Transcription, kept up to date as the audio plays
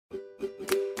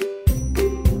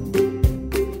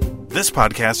This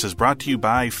podcast is brought to you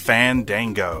by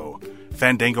Fandango.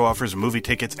 Fandango offers movie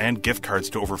tickets and gift cards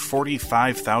to over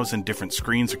 45,000 different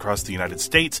screens across the United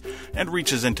States and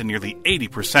reaches into nearly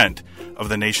 80% of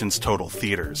the nation's total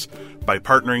theaters. By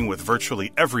partnering with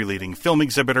virtually every leading film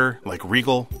exhibitor like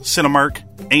Regal, Cinemark,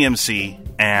 AMC,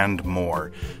 and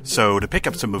more. So to pick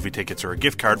up some movie tickets or a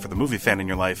gift card for the movie fan in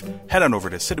your life, head on over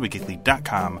to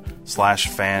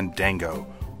cineweekly.com/Fandango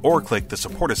or click the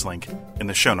Support Us link in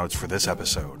the show notes for this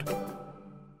episode.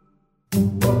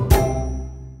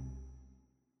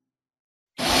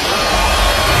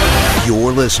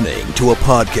 You're listening to a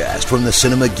podcast from the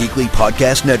Cinema Geekly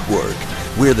Podcast Network.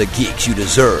 We're the geeks you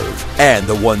deserve and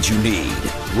the ones you need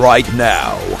right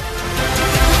now.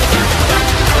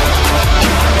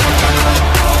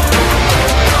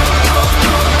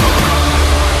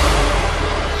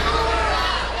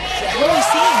 What are we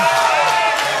seeing?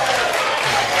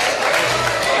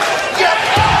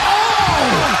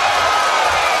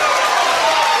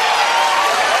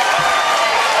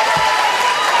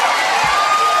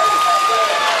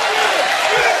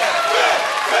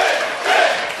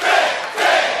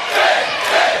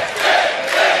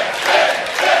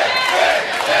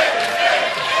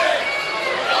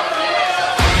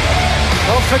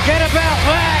 Forget about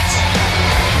that!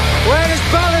 Where does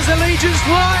Balor's allegiance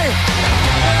lie?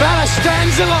 Balor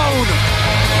stands alone!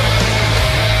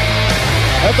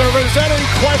 And there is any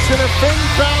question if Finn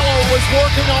Balor was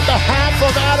working on behalf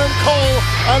of Adam Cole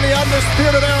and the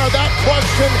Undisputed Era, that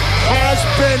question has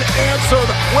been answered.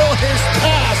 Will his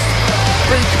past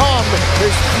become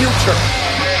his future?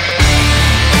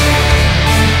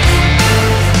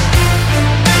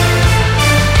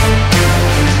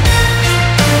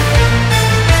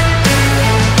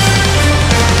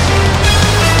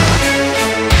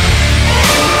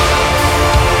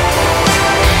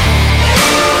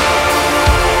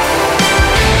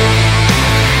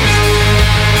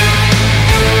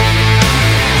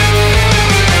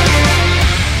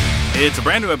 It's a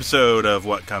brand new episode of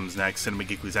What Comes Next, Cinema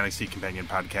Geekly's NXT Companion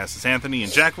Podcast. It's Anthony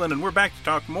and Jacqueline, and we're back to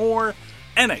talk more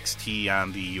NXT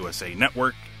on the USA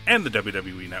Network and the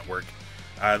WWE Network.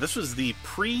 This was the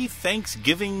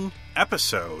pre-Thanksgiving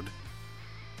episode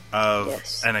of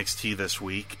NXT this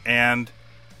week, and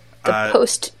the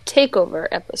post-takeover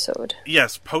episode.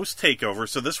 Yes, post-takeover.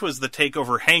 So this was the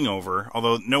takeover hangover,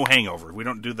 although no hangover. We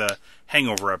don't do the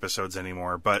hangover episodes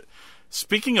anymore. But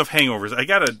speaking of hangovers, I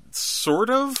got a sort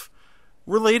of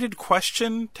related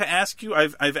question to ask you.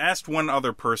 I've asked one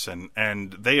other person,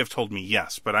 and they have told me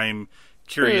yes, but I'm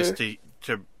curious to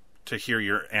hear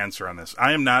your answer on this.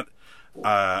 I'm not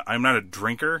a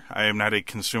drinker. I am not a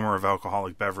consumer of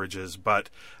alcoholic beverages, but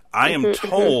I am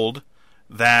told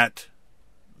that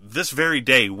this very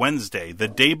day, Wednesday, the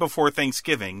day before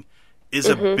Thanksgiving, is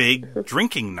a big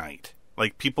drinking night.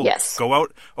 Like, people go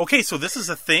out. Okay, so this is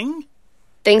a thing?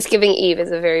 Thanksgiving Eve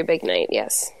is a very big night,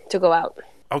 yes, to go out.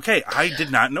 Okay, I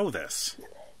did not know this.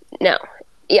 No.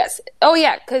 Yes. Oh,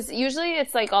 yeah, because usually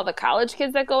it's like all the college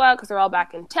kids that go out because they're all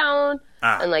back in town,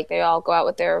 and like they all go out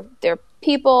with their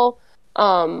people.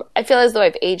 I feel as though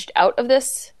I've aged out of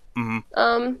this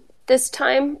this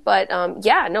time, but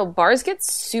bars get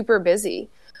super busy.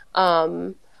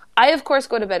 I, of course,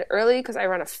 go to bed early because I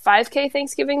run a 5K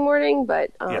Thanksgiving morning,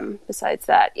 but besides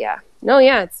that,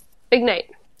 it's a big night.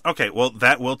 Okay, well,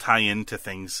 that will tie into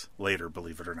things later,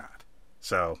 believe it or not.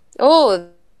 So,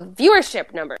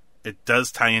 viewership number. It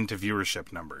does tie into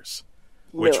viewership numbers,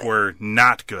 which were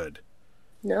not good.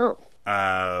 No.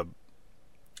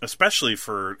 Especially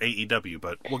for AEW,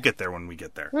 but we'll get there when we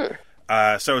get there.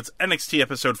 So it's NXT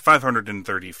episode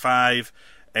 535,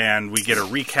 and we get a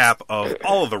recap of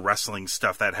all of the wrestling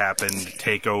stuff that happened.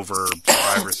 TakeOver,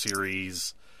 Survivor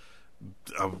Series,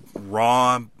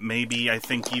 Raw, maybe, I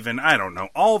think even. I don't know.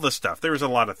 All the stuff. There was a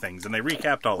lot of things, and they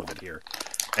recapped all of it here.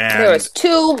 And there was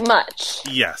too much.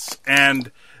 Yes,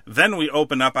 and then we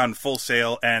open up on Full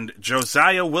Sail, and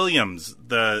Josiah Williams,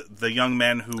 the young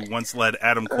man who once led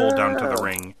Adam Cole down to the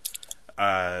ring.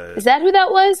 Is that who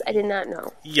that was? I did not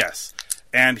know. Yes,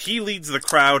 and he leads the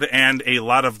crowd and a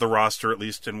lot of the roster, at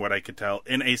least in what I could tell,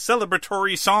 in a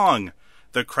celebratory song.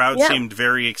 The crowd seemed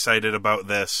very excited about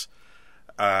this.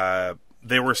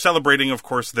 They were celebrating, of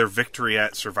course, their victory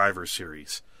at Survivor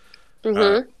Series.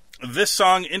 This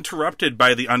song interrupted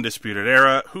by the Undisputed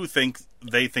Era, who think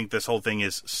this whole thing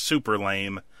is super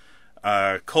lame.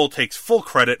 Cole takes full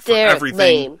credit for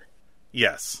everything. Lame.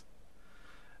 Yes.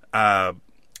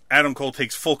 Adam Cole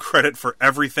takes full credit for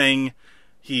everything.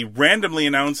 He randomly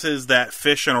announces that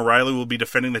Fish and O'Reilly will be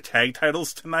defending the tag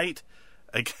titles tonight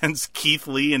against Keith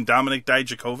Lee and Dominic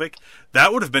Dijakovic.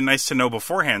 That would have been nice to know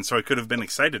beforehand, so I could have been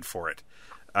excited for it.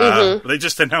 They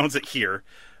just announced it here.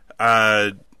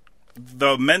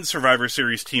 The men's Survivor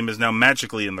Series team is now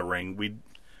magically in the ring.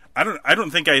 I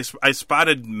don't think I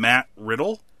spotted Matt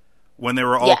Riddle when they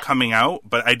were all coming out,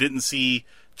 but I didn't see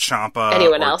Ciampa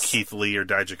Anyone or else? Keith Lee or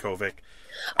Dijakovic.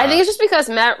 I think it's just because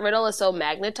Matt Riddle is so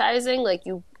magnetizing, like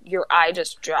your eye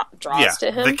just draws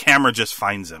to him. The camera just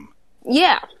finds him.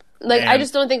 Yeah. Like, I And-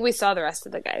 just don't think we saw the rest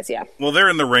of the guys, yeah. Well, they're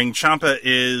in the ring. Ciampa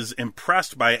is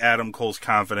impressed by Adam Cole's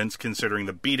confidence, considering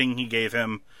the beating he gave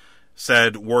him.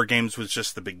 Said War Games was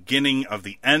just the beginning of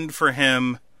the end for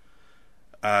him.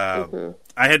 I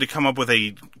had to come up with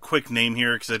a quick name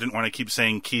here because I didn't want to keep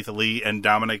saying Keith Lee and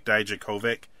Dominik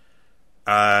Dijakovic.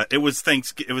 It was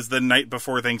the night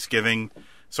before Thanksgiving,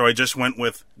 so I just went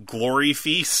with Glory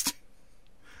Feast.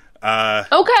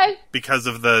 Okay. Because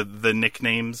of the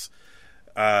nicknames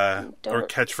or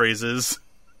catchphrases.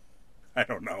 I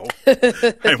don't know.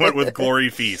 I went with Glory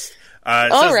Feast.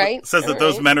 Says that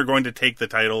those men are going to take the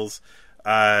titles,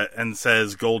 and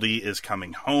says Goldie is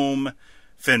coming home.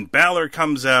 Finn Balor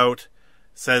comes out,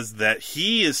 says that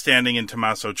he is standing in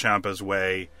Tommaso Ciampa's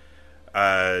way.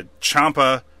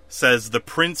 Ciampa says the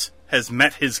prince has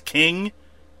met his king,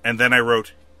 and then I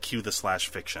wrote, cue the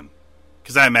 /fiction.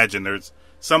 Because I imagine there's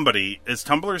somebody, is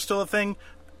Tumblr still a thing?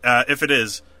 If it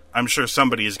is, I'm sure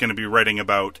somebody is going to be writing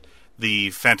about the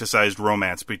fantasized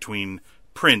romance between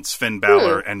Prince Finn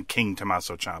Balor and King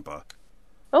Tommaso Ciampa.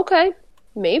 Okay.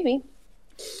 Maybe.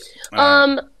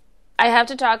 I have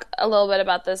to talk a little bit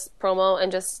about this promo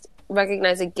and just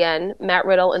recognize again Matt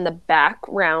Riddle in the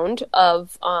background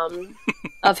of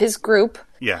his group.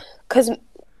 Yeah. Because,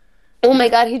 oh my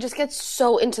God, he just gets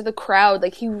so into the crowd.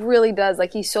 Like, he really does.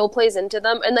 Like, he so plays into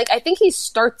them. And, like, I think he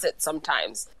starts it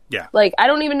sometimes. Yeah. Like, I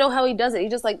don't even know how he does it. He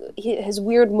just, like, his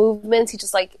weird movements, he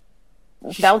just, like,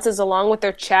 bounces along with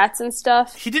their chats and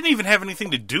stuff. He didn't even have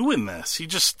anything to do in this. He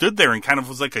just stood there and kind of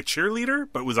was like a cheerleader,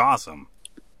 but was awesome.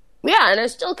 Yeah, and I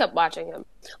still kept watching him.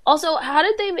 Also, how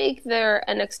did they make their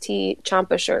NXT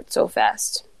Ciampa shirt so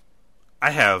fast?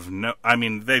 I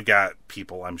mean, they've got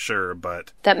people, I'm sure,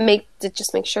 but... That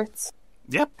just make shirts?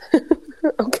 Yep.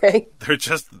 Okay. They're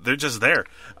just there.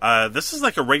 This is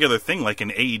like a regular thing, like in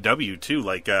AEW too.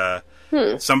 Like,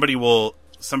 somebody will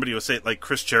say, like,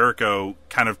 Chris Jericho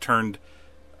kind of turned,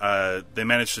 they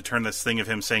managed to turn this thing of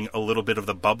him saying a little bit of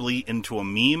the bubbly into a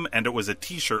meme, and it was a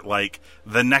t-shirt like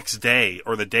the next day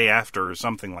or the day after or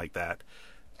something like that.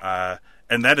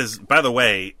 And that is, by the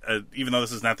way, even though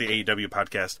this is not the AEW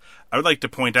podcast, I would like to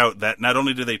point out that not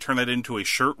only did they turn it into a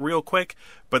shirt real quick,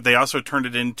 but they also turned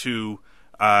it into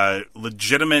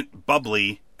legitimate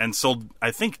bubbly and sold,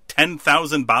 I think,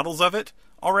 10,000 bottles of it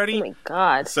already. Oh my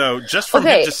God. So just from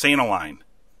him just saying a line.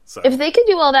 So. If they could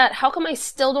do all that, how come I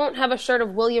still don't have a shirt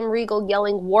of William Regal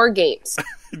yelling War Games?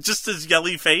 Just his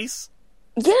yelly face?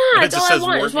 Yeah, that's all I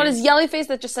want. I just want his yelly face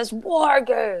that just says War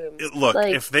Games. Look,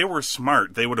 if they were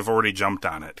smart, they would have already jumped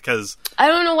on it. Because I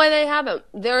don't know why they haven't.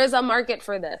 There is a market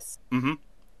for this. Mm-hmm.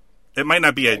 It might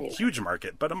not be a huge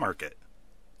market, but a market.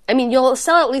 I mean, you'll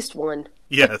sell at least one.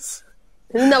 Yes.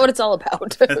 Isn't that what it's all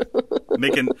about?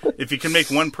 If you can make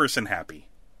one person happy,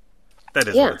 that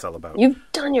is what it's all about. You've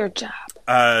done your job.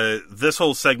 This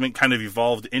whole segment kind of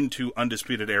evolved into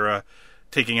Undisputed Era,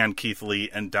 taking on Keith Lee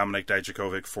and Dominik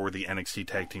Dijakovic for the NXT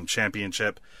Tag Team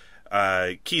Championship.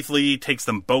 Keith Lee takes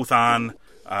them both on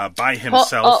by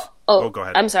himself. Oh, go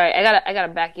ahead. I'm sorry. I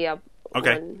gotta back you up.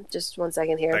 Okay. Just 1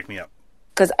 second here. Back me up.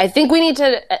 Because I think we need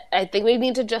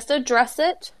to just address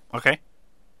it. Okay.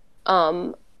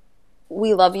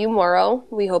 We love you, Morrow.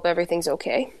 We hope everything's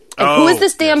okay. And who is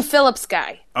this damn Phillips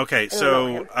guy? Okay,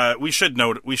 so we should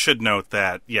note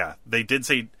that they did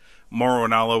say Mauro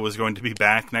Ranallo was going to be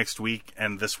back next week,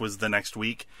 and this was the next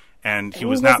week, and he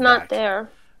was not back. There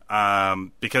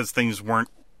because things weren't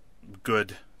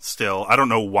good. Still, I don't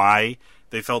know why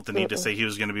they felt the need to say he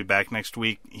was going to be back next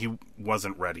week. He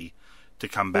wasn't ready to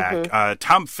come back.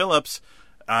 Tom Phillips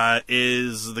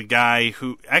is the guy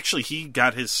who actually he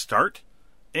got his start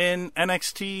in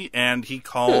NXT, and he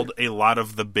called a lot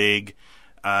of the big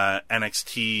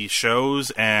NXT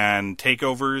shows and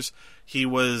takeovers. He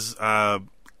was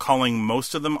calling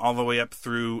most of them all the way up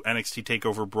through NXT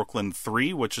TakeOver Brooklyn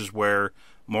 3, which is where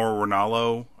Mauro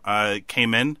Ranallo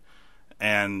came in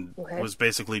and was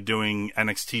basically doing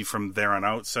NXT from there on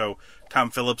out. So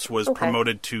Tom Phillips was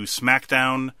promoted to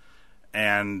SmackDown,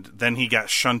 and then he got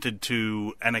shunted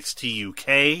to NXT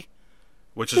UK,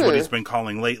 which is what he's been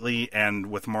calling lately,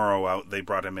 and with Mauro out, they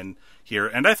brought him in here.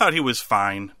 And I thought he was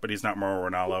fine, but he's not Mauro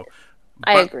Ranallo.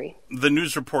 I agree. The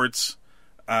news reports...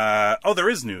 there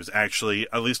is news, actually,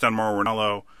 at least on Mauro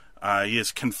Ranallo. He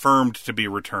is confirmed to be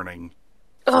returning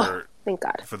thank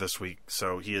God. for this week.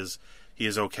 So he is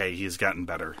okay. He has gotten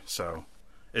better. So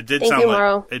It did Thank sound you, like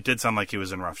Morrow. it did sound like he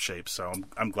was in rough shape, so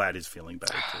I'm glad he's feeling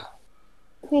better too.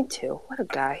 Me too. What a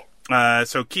guy.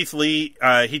 So Keith Lee,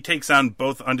 he takes on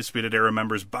both Undisputed Era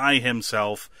members by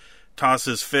himself,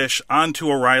 tosses Fish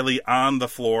onto O'Reilly on the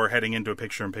floor, heading into a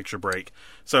picture-in-picture break.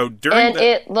 So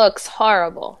it looks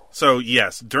horrible. So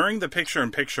yes, during the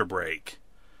picture-in-picture break,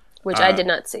 which I did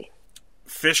not see.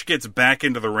 Fish gets back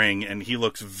into the ring, and he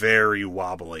looks very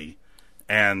wobbly,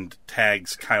 and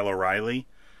tags Kyle O'Reilly.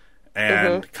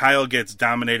 And Kyle gets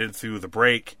dominated through the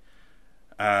break.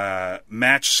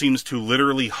 Match seems to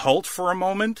literally halt for a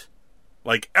moment.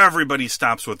 Like, everybody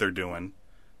stops what they're doing.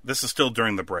 This is still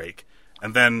during the break.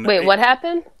 And then... Wait, what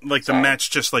happened? Like, the match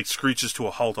just, like, screeches to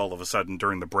a halt all of a sudden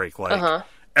during the break. Like,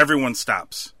 everyone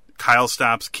stops. Kyle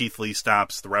stops, Keith Lee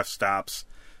stops, the ref stops.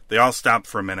 They all stop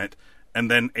for a minute.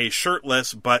 And then a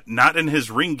shirtless, but not in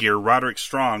his ring gear, Roderick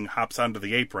Strong hops onto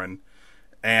the apron.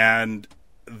 And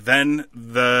then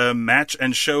the match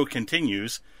and show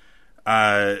continues.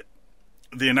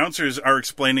 The announcers are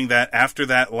explaining that after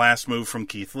that last move from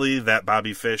Keith Lee, that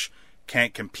Bobby Fish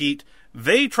can't compete.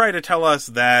 They try to tell us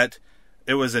that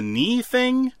it was a knee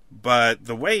thing, but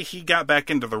the way he got back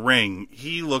into the ring,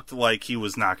 he looked like he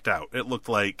was knocked out. It looked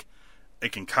like a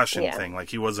concussion thing, like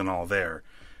he wasn't all there.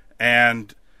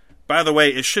 And, by the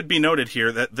way, it should be noted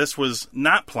here that this was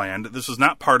not planned. This was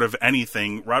not part of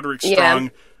anything. Roderick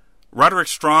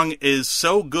Strong is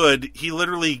so good, he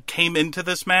literally came into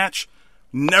this match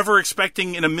never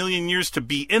expecting in a million years to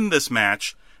be in this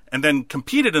match, and then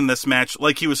competed in this match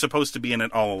like he was supposed to be in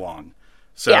it all along.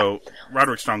 So,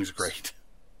 Roderick Strong's great.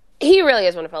 He really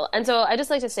is wonderful. And so I just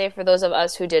like to say, for those of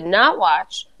us who did not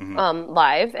watch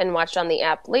live and watched on the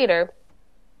app later,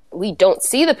 we don't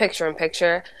see the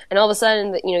picture-in-picture, and all of a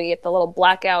sudden, you get the little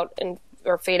blackout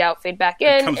or fade out, fade back in.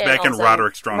 It comes back and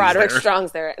Roderick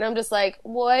Strong's there. And I'm just like,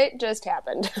 what just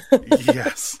happened?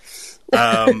 Yes.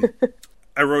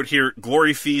 I wrote here,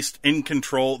 Glory Feast in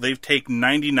control. They've taken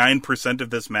 99% of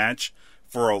this match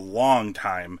for a long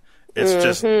time. It's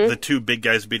just the two big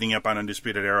guys beating up on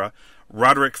Undisputed Era.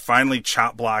 Roderick finally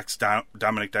chop blocks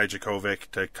Dominic Dijakovic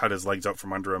to cut his legs out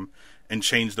from under him and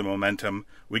change the momentum.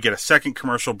 We get a second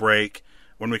commercial break.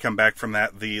 When we come back from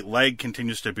that, the leg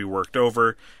continues to be worked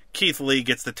over. Keith Lee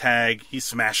gets the tag. He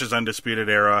smashes Undisputed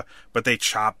Era, but they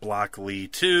chop block Lee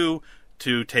too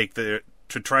to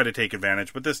try to take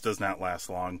advantage, but this does not last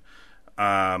long.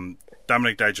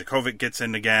 Dominic Dijakovic gets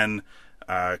in again.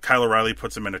 Kyle O'Reilly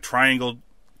puts him in a triangle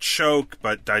choke,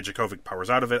 but Dijakovic powers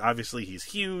out of it. Obviously, he's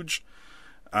huge.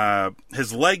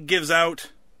 His leg gives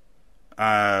out.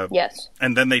 Yes.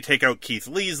 And then they take out Keith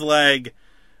Lee's leg.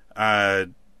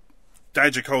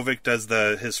 Dijakovic does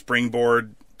his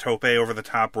springboard tope over the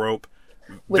top rope.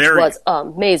 Which was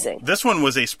amazing. This one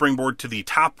was a springboard to the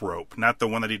top rope, not the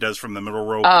one that he does from the middle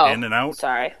rope in and out.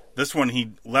 Sorry. This one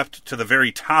he leapt to the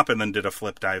very top and then did a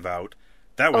flip dive out.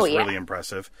 That was really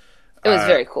impressive. It was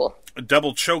very cool. A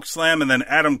double choke slam, and then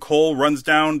Adam Cole runs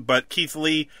down, but Keith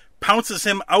Lee pounces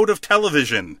him out of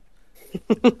television.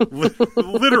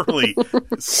 Literally.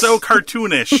 So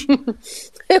cartoonish.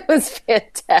 It was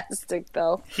fantastic,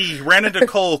 though. He ran into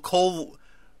Cole. Cole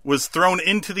was thrown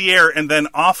into the air and then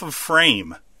off of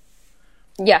frame.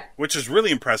 Yeah. Which is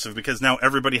really impressive because now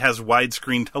everybody has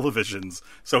widescreen televisions.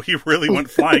 So he really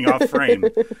went flying off frame.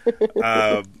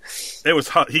 It was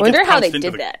hot. I wonder how they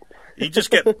did that. He just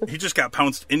got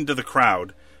pounced into the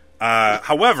crowd.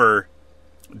 However,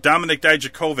 Dominic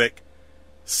Dijakovic,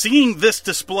 seeing this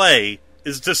display,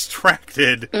 is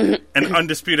distracted, and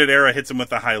Undisputed Era hits him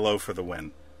with a high-low for the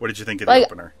win. What did you think of the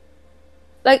opener?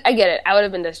 I get it. I would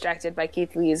have been distracted by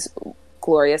Keith Lee's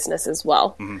gloriousness as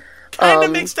well. Kind of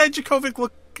makes Dijakovic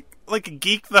look like a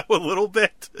geek, though, a little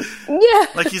bit. Yeah.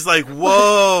 Like, he's like,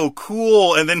 whoa,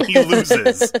 cool, and then he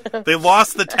loses. They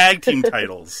lost the tag team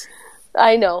titles.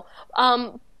 I know.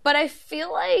 But I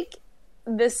feel like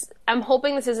I'm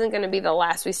hoping this isn't going to be the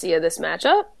last we see of this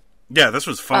matchup. Yeah, this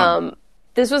was fun.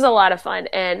 This was a lot of fun,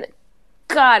 and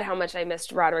God, how much I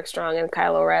missed Roderick Strong and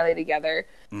Kyle O'Reilly together.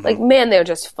 Like, man, they're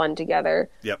just fun together.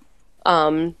 Yep.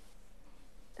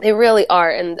 They really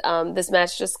are, and this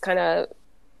match just kind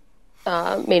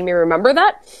of made me remember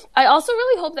that. I also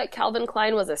really hope that Calvin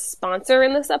Klein was a sponsor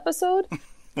in this episode.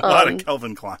 A lot of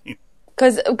Calvin Klein.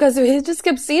 Because he just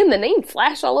kept seeing the name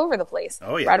flash all over the place.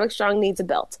 Oh, yeah. Roderick Strong needs a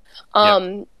belt,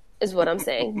 is what I'm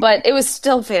saying. But it was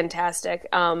still fantastic.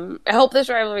 I hope this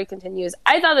rivalry continues.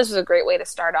 I thought this was a great way to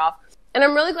start off. And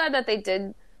I'm really glad that they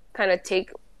did kind of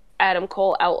take Adam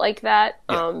Cole out like that,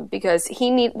 because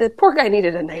the poor guy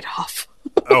needed a night off.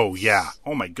 Oh, yeah.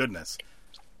 Oh, my goodness.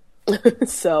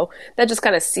 So that just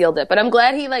kind of sealed it. But I'm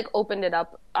glad he opened it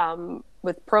up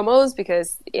with promos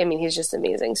because, I mean, he's just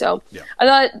amazing. So Yeah. I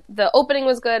thought the opening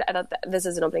was good. I thought that this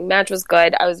is an opening match was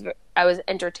good. I was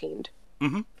entertained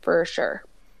for sure.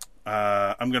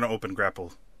 I'm going to open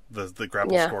Grapple, the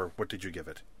Grapple score. What did you give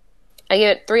it? I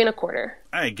gave it 3 1/4.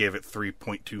 I gave it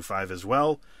 3.25 as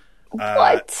well.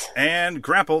 What? And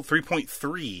Grapple,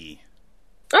 3.3.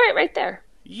 All right there.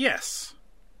 Yes.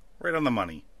 Right on the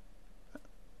money.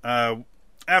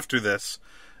 After this,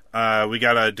 we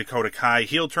got a Dakota Kai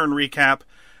heel turn recap.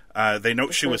 They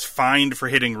note she was fined for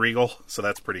hitting Regal, so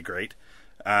that's pretty great.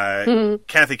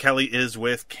 Kathy Kelly is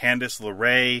with Candice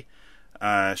LeRae.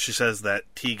 She says that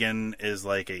Tegan is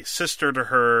like a sister to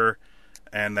her,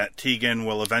 and that Tegan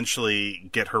will eventually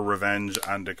get her revenge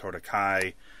on Dakota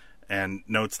Kai, and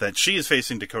notes that she is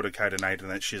facing Dakota Kai tonight and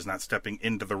that she is not stepping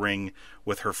into the ring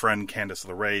with her friend Candice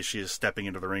LeRae. She is stepping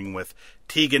into the ring with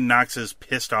Tegan Nox's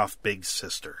pissed off big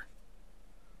sister.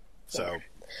 So,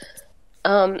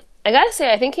 I gotta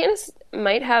say, I think Candice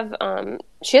might have.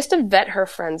 She has to vet her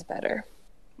friends better.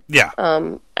 yeah.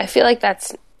 I feel like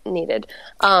that's needed.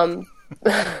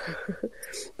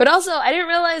 But also, I didn't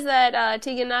realize that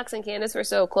Tegan Nox and Candice were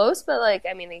so close. But like,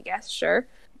 I mean, I guess sure.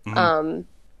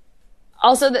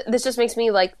 Also, this just makes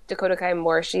me like Dakota Kai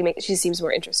more. She seems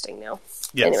more interesting now.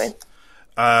 Yes. Anyway,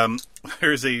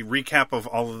 There's a recap of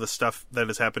all of the stuff that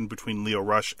has happened between Lio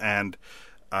Rush and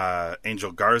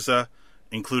Angel Garza,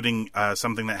 including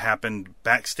something that happened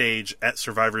backstage at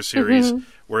Survivor Series,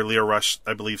 where Lio Rush,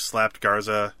 I believe, slapped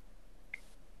Garza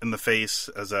in the face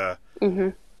as a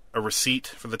receipt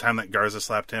for the time that Garza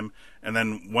slapped him, and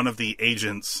then one of the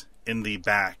agents in the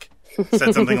back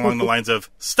said something along the lines of,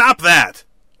 "Stop that!"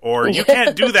 or "You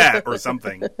can't do that," or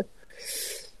something.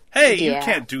 Hey, you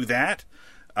can't do that.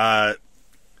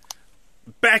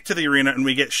 Back to the arena, and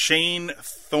we get Shane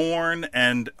Thorne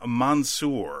and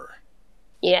Mansoor.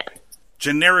 yeah,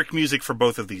 Generic music for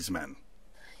both of these men.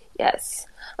 yes.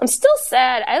 I'm still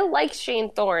sad. I like Shane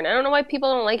Thorne. I don't know why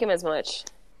people don't like him as much.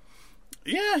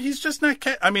 Yeah, he's just not...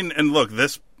 I mean, and look,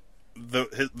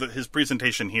 his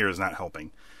presentation here is not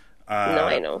helping. No,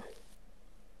 I know.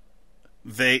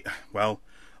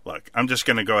 Look, I'm just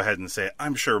going to go ahead and say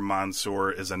I'm sure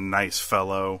Mansoor is a nice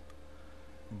fellow,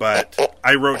 but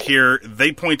I wrote here,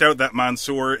 they point out that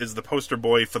Mansoor is the poster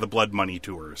boy for the Blood Money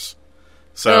tours.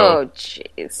 So, Oh,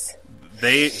 jeez.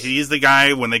 he's the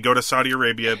guy when they go to Saudi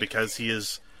Arabia, because he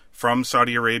is from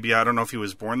Saudi Arabia. I don't know if he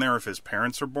was born there or if his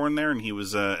parents were born there, and he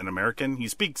was an American. He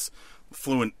speaks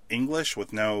fluent English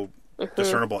with no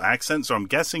discernible accent, so I'm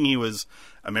guessing he was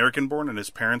American-born and his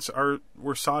parents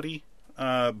were Saudi.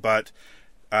 But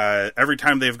every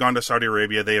time they've gone to Saudi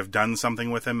Arabia, they have done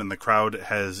something with him, and the crowd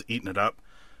has eaten it up,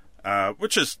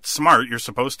 which is smart. You're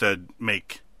supposed to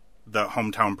make the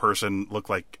hometown person look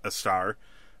like a star.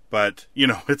 But,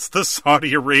 it's the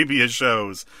Saudi Arabia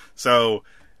shows, so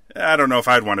I don't know if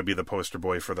I'd want to be the poster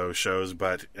boy for those shows,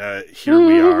 but here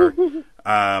we are.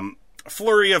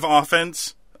 Flurry of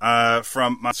offense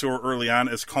from Mansoor early on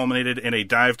is culminated in a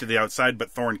dive to the outside, but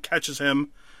Thorne catches him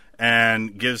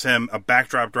and gives him a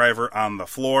backdrop driver on the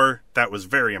floor. That was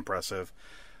very impressive.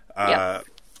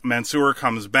 Mansoor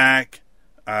comes back.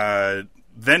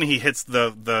 Then he hits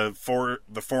the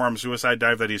forearm suicide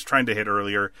dive that he's trying to hit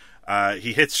earlier.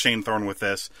 He hits Shane Thorne with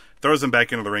this, throws him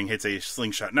back into the ring, hits a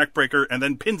slingshot neckbreaker, and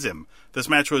then pins him. This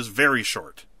match was very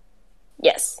short.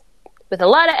 Yes, with a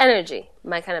lot of energy.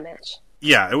 My kind of match.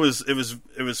 Yeah, it was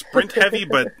sprint heavy,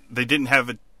 but they didn't have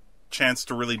a chance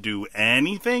to really do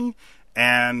anything.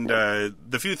 And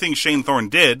the few things Shane Thorne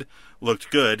did looked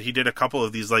good. He did a couple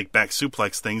of these like back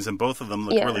suplex things, and both of them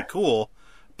looked really cool.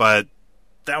 But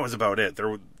that was about it.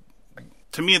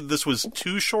 To me, this was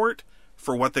too short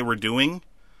for what they were doing.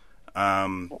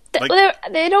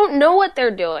 They don't know what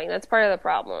they're doing. That's part of the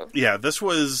problem. Yeah, this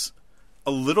was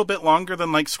a little bit longer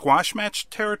than like squash match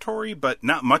territory, but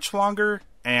not much longer.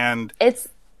 And it's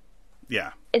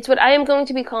what I am going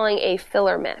to be calling a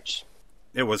filler match.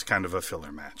 It was kind of a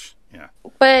filler match. Yeah.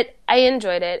 But I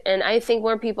enjoyed it, and I think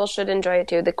more people should enjoy it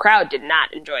too. The crowd did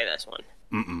not enjoy this one.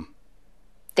 Mm-mm.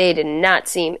 They did not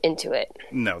seem into it.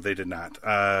 No, they did not.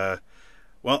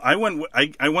 Well, I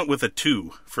went with a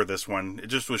 2 for this one. It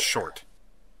just was short.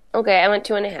 Okay, I went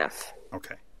 2.5.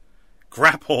 Okay.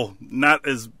 Grapple, not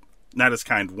as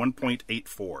kind.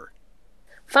 1.84.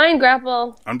 Fine,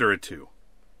 Grapple. Under a 2,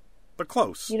 but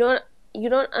close. You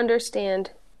don't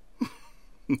understand.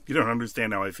 You don't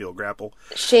understand how I feel, Grapple.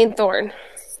 Shane Thorne.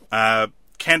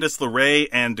 Candice LeRae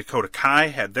and Dakota Kai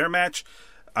had their match.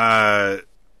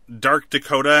 Dark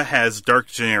Dakota has dark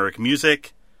generic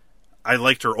music. I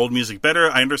liked her old music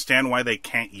better. I understand why they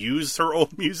can't use her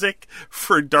old music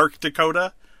for Dark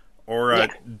Dakota or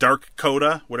Dark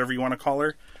Coda, whatever you want to call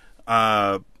her.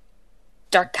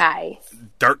 Dark Kai.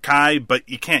 Dark Kai, but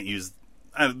you can't use...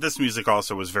 this music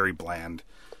also was very bland.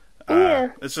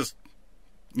 Yeah. It's just,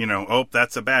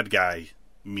 that's a bad guy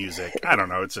music. I don't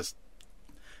know, it's just...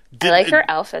 I like her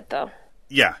outfit, though.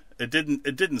 Yeah, it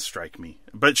didn't strike me.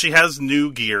 But she has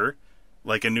new gear,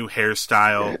 like a new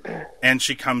hairstyle, and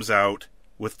she comes out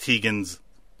with Tegan's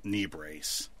knee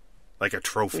brace, like a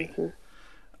trophy.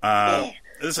 Mm-hmm.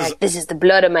 This is the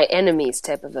blood of my enemies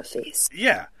type of a face.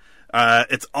 Yeah.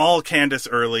 It's all Candice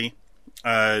early.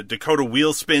 Dakota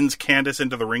wheel spins Candice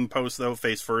into the ring post, though,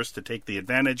 face first to take the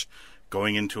advantage,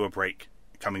 going into a break.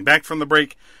 Coming back from the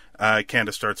break,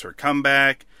 Candice starts her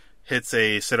comeback, hits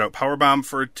a sit-out powerbomb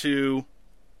for a 2.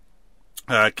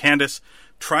 Candice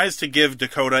tries to give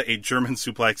Dakota a German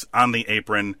suplex on the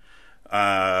apron,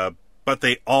 but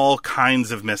they all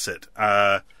kinds of miss it.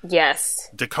 Yes.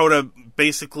 Dakota,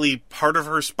 basically, part of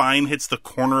her spine hits the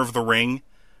corner of the ring,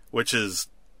 which is...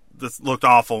 This looked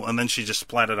awful, and then she just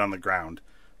splatted on the ground.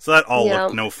 So that all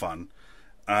looked no fun.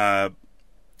 A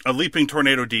leaping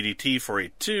tornado DDT for a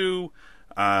 2.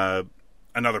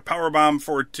 Another powerbomb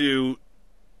for a 2.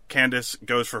 Candice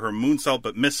goes for her moonsault,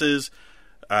 but misses.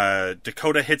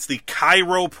 Dakota hits the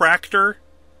chiropractor.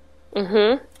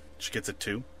 Mm-hmm. She gets a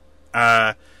 2.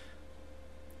 I'm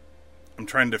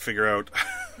trying to figure out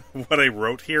what I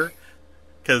wrote here,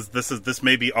 because this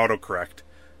may be autocorrect.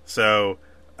 So...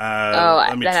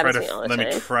 let me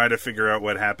try to figure out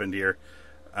what happened here.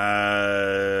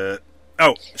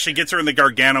 She gets her in the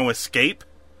Gargano escape.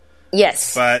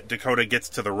 Yes. But Dakota gets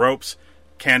to the ropes.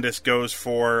 Candice goes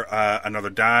for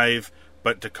another dive,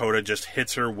 but Dakota just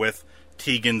hits her with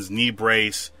Tegan's knee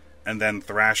brace and then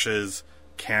thrashes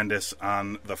Candice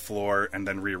on the floor, and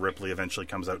then Rhea Ripley eventually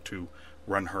comes out to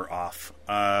run her off.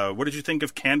 What did you think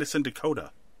of Candice and Dakota?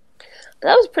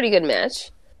 That was a pretty good match.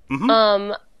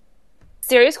 Mm-hmm.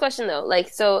 Serious question, though.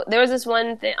 So there was this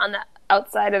one thing on the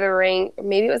outside of the ring.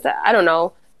 Maybe it was that, I don't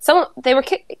know.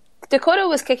 Dakota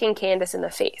was kicking Candice in the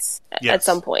face at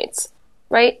some points,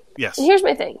 right? Yes. And here's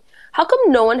my thing. How come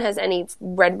no one has any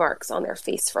red marks on their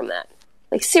face from that?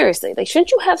 Seriously,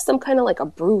 shouldn't you have some kind of a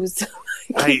bruise?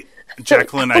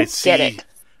 Jacqueline, I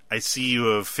see you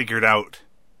have figured out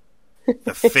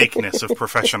the fakeness of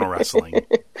professional wrestling.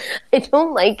 I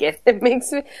don't like it.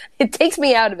 It takes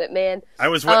me out of it, man. I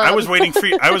was waiting for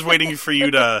you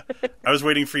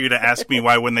to ask me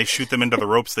why when they shoot them into the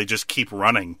ropes they just keep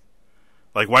running.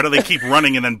 Why do they keep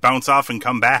running and then bounce off and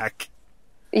come back?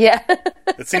 Yeah.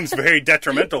 It seems very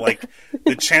detrimental.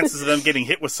 The chances of them getting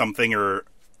hit with something are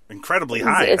incredibly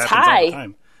high. It's high. All the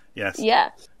time. Yes.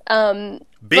 Yeah.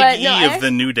 Big E of the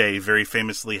New Day very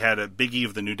famously had a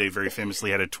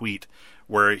tweet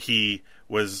where he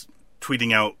was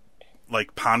tweeting out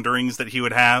ponderings that he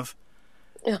would have,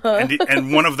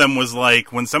 and one of them was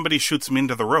when somebody shoots me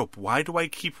into the rope, why do I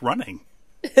keep running?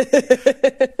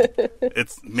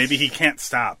 It's maybe he can't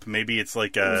stop. Maybe it's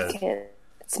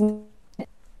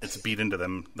it's beat into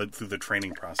them through the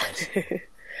training process.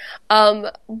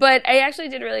 But I actually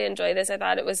did really enjoy this. I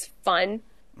thought it was fun.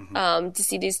 To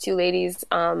see these two ladies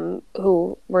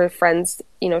who were friends,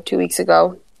 2 weeks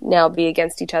ago, now be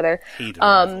against each other. Hated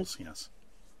rivals, yes.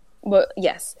 Well,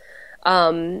 yes.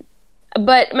 But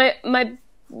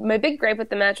my big gripe with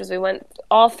the match was we went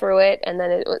all through it, and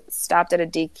then it stopped at a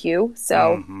DQ.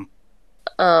 So,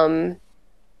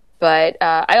 but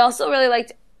I also really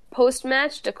liked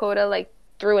post-match. Dakota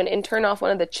threw an intern off one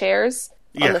of the chairs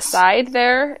on the side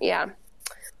there. Yeah,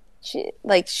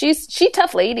 she's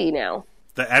tough lady now.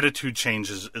 The attitude change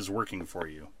is working for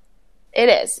you. It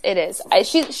is.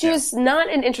 She was not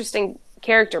an interesting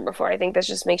character before. I think this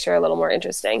just makes her a little more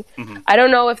interesting. Mm-hmm. I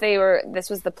don't know if this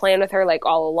was the plan with her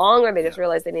all along, or they just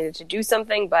realized they needed to do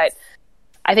something, but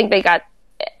I think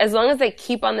as long as they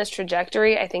keep on this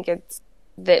trajectory, I think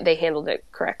they handled it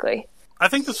correctly. I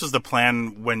think this was the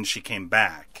plan when she came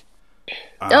back.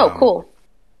 Cool.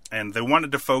 And they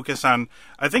wanted to focus on...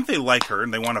 I think they like her,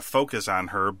 and they want to focus on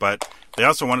her, but they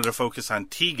also wanted to focus on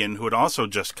Tegan, who had also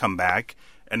just come back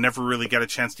and never really got a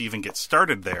chance to even get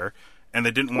started there. And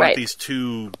they didn't want these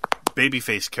two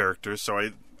babyface characters,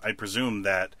 so I presume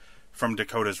that from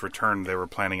Dakota's return, they were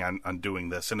planning on doing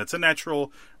this. And it's a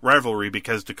natural rivalry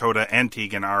because Dakota and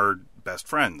Tegan are best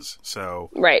friends. So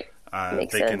Makes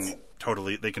sense.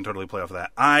 They can totally play off of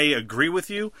that. I agree with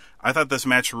you. I thought this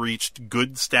match reached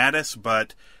good status,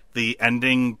 but the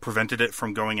ending prevented it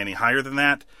from going any higher than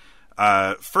that.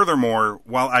 Furthermore,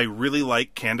 while I really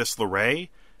like Candice LeRae,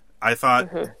 I thought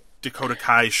Dakota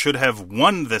Kai should have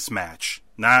won this match,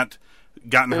 not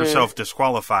gotten herself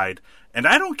disqualified. And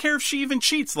I don't care if she even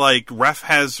cheats. Ref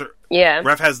has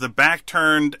the back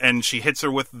turned, and she hits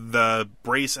her with the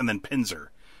brace and then pins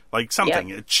her. Like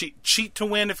something. Cheat to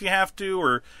win if you have to,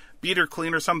 or beat her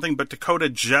clean or something, but Dakota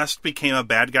just became a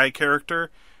bad guy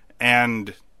character,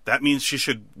 and that means she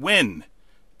should win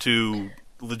to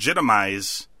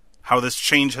legitimize how this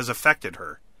change has affected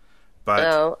her.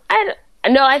 But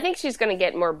I think she's going to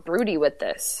get more broody with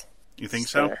this. You think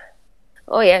so?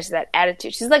 Oh, yeah, she's that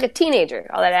attitude. She's like a teenager.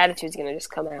 All that attitude's going to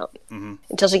just come out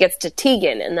until she gets to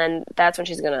Tegan, and then that's when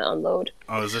she's going to unload.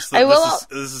 Oh, is this this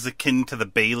is akin to the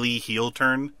Bayley heel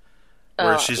turn,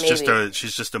 where she's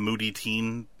just a moody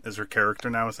teen as her character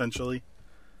now, essentially?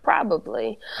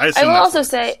 Probably. I will also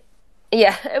say,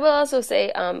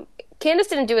 Candice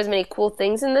didn't do as many cool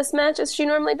things in this match as she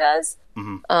normally does.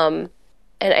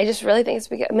 And I just really think it's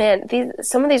because, man,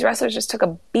 some of these wrestlers just took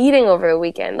a beating over the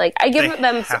weekend. Like, I give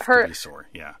to be sore,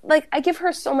 yeah. Like, I give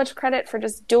her so much credit for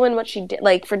just doing what she did,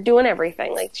 like, for doing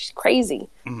everything. Like, she's crazy.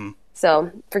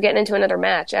 So, for getting into another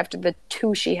match after the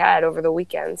 2 she had over the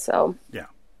weekend, so. Yeah.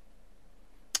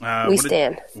 We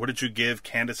stand. What did you give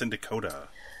Candice and Dakota?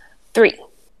 3.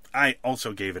 I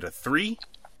also gave it a 3.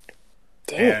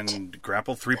 Damn it. And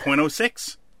Grapple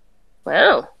 3.06.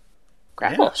 Wow.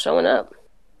 Grapple showing up.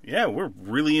 Yeah, we're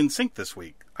really in sync this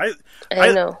week. I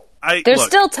know. There's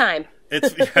still time.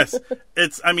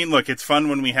 I mean, look, it's fun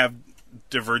when we have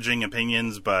diverging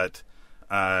opinions, but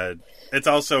it's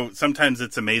also, sometimes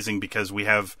it's amazing because we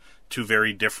have two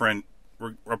very different,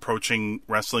 we're approaching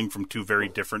wrestling from two very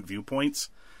different viewpoints.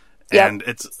 And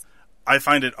I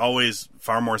find it always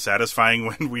far more satisfying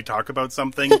when we talk about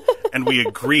something and we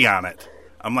agree on it.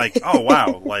 I'm like, oh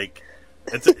wow, like,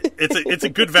 it's a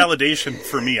good validation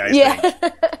for me, I think.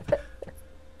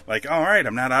 Like, all right,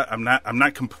 I'm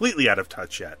not completely out of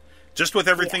touch yet. Just with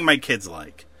everything my kids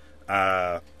like.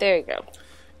 There you go.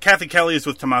 Kathy Kelly is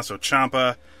with Tommaso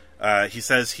Ciampa. He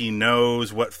says he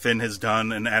knows what Finn has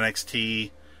done in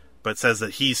NXT, but says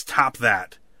that he's topped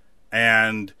that,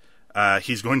 and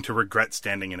he's going to regret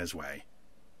standing in his way.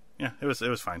 Yeah, it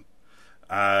was fine.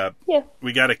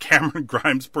 We got a Cameron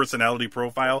Grimes personality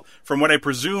profile from what I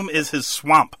presume is his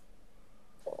swamp.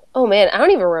 Oh man, I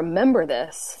don't even remember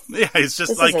this. Yeah, he's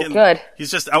just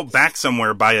he's just out back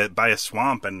somewhere by a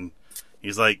swamp, and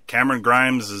he's like, Cameron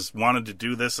Grimes has wanted to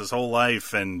do this his whole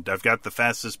life, and I've got the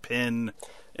fastest pin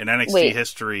in NXT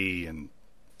history. And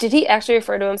did he actually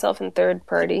refer to himself in third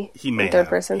party? He may third have.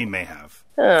 person. He may have.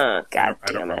 Oh God,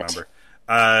 I don't remember.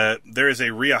 There is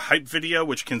a Rhea hype video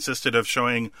which consisted of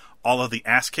showing all of the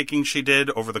ass kicking she did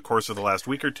over the course of the last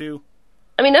week or two.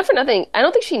 I mean, not for nothing, I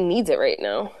don't think she needs it right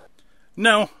now.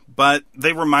 No, but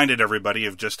they reminded everybody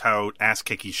of just how ass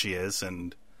kicky she is,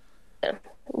 and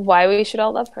why we should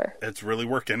all love her. It's really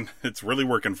working. It's really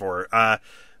working for her.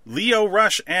 Lio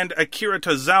Rush and Akira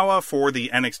Tozawa for the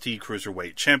NXT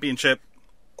Cruiserweight Championship.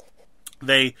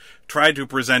 They tried to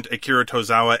present Akira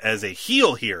Tozawa as a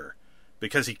heel here,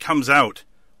 because he comes out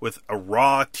with a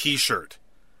Raw t-shirt,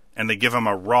 and they give him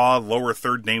a Raw lower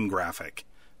third name graphic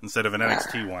instead of an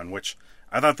NXT one, which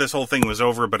I thought this whole thing was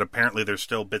over, but apparently there's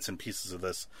still bits and pieces of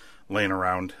this laying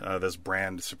around, this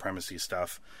brand supremacy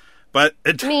stuff. But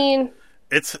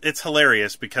it's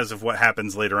hilarious because of what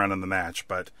happens later on in the match.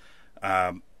 But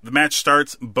the match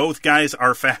starts, both guys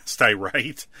are fast, I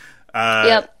write.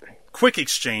 Quick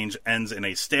exchange ends in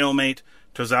a stalemate.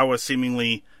 Tozawa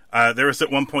seemingly... there was at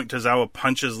one point Tozawa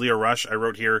punches Lio Rush, I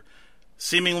wrote here,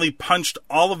 seemingly punched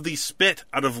all of the spit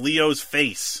out of Leo's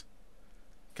face.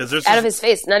 Out of his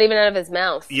face, not even out of his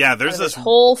mouth. Yeah, there's his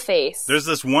whole face. There's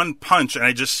this one punch, and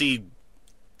I just see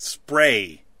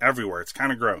spray everywhere. It's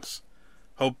kind of gross.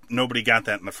 Hope nobody got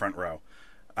that in the front row.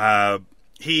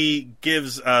 He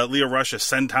gives Lio Rush a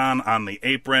senton on the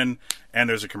apron, and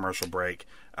there's a commercial break.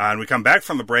 And we come back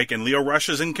from the break, and Lio Rush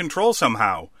is in control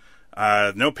somehow.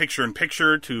 No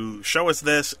picture-in-picture to show us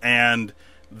this, and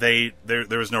there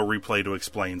was no replay to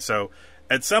explain. So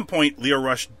at some point, Lio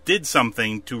Rush did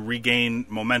something to regain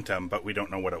momentum, but we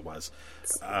don't know what it was.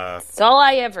 That's all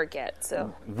I ever get.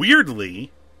 So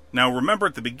weirdly, now remember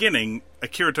at the beginning,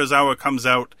 Akira Tozawa comes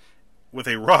out with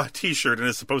a Raw t-shirt and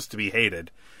is supposed to be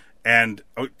hated. And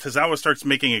Tozawa starts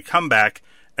making a comeback,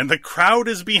 and the crowd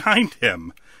is behind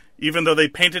him, even though they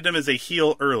painted him as a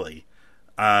heel early.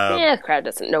 The crowd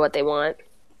doesn't know what they want.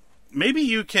 Maybe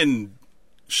you can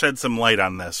shed some light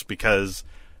on this, because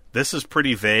this is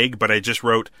pretty vague, but I just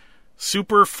wrote,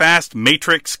 super fast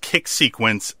Matrix kick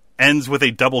sequence ends with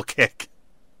a double kick.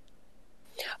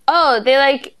 Oh,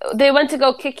 they went to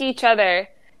go kick each other,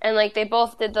 and they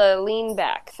both did the lean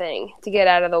back thing to get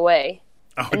out of the way.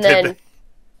 Oh,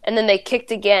 and then they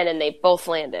kicked again, and they both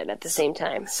landed at the same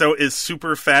time. So is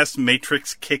super fast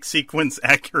Matrix kick sequence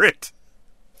accurate?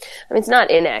 I mean, it's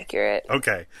not inaccurate.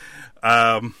 Okay.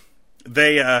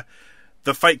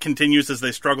 The fight continues as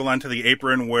they struggle onto the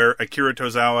apron, where Akira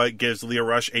Tozawa gives Lio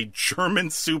Rush a German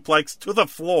suplex to the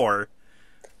floor.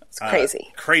 It's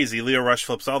crazy. Crazy. Lio Rush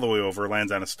flips all the way over,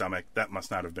 lands on his stomach. That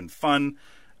must not have been fun.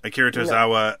 Akira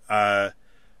Tozawa,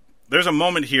 there's a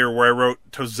moment here where I wrote,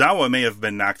 Tozawa may have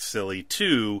been knocked silly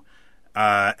too,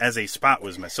 as a spot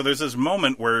was missed. So there's this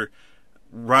moment where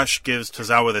Rush gives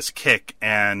Tozawa this kick,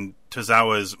 and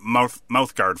Tozawa's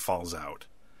mouth guard falls out.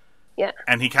 Yeah.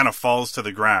 And he kind of falls to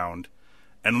the ground.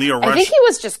 And Lio Rush... I think he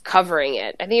was just covering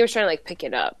it. I think he was trying to, pick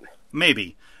it up.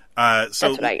 Maybe. So That's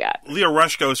what I got. Lio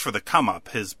Rush goes for the come-up,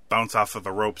 his bounce off of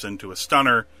the ropes into a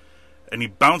stunner, and he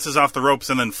bounces off the ropes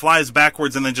and then flies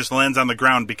backwards and then just lands on the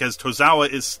ground because Tozawa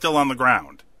is still on the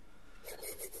ground.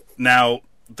 Now,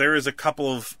 there is a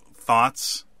couple of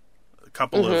thoughts, a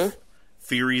couple of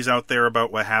theories out there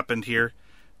about what happened here.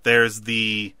 There's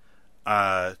the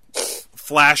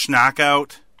flash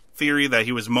knockout theory that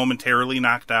he was momentarily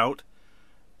knocked out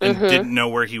and didn't know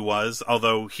where he was,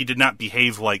 although he did not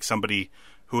behave like somebody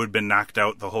who had been knocked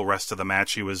out the whole rest of the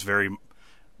match. He was very,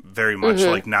 very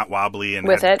much not wobbly and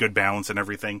had good balance and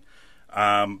everything.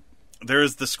 There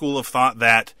is the school of thought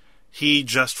that he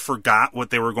just forgot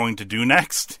what they were going to do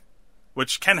next,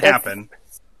 which can happen.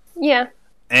 Yeah.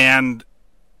 And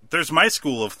there's my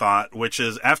school of thought, which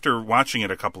is, after watching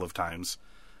it a couple of times,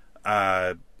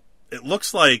 it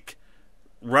looks like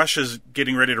Rush is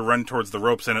getting ready to run towards the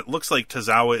ropes, and it looks like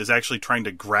Tozawa is actually trying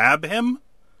to grab him.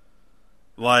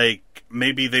 Like,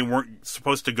 maybe they weren't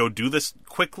supposed to go do this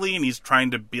quickly, and he's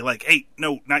trying to be like, hey,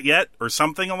 no, not yet, or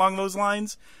something along those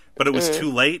lines, but it was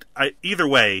too late. Either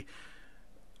way,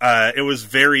 it was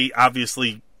very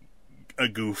obviously a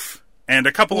goof. And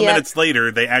a couple of minutes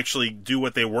later, they actually do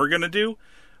what they were going to do,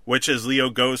 which is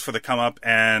Lio goes for the come-up,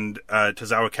 and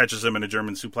Tozawa catches him in a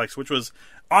German suplex, which was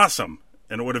awesome.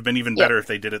 And it would have been even better if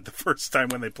they did it the first time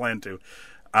when they planned to.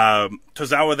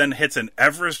 Tozawa then hits an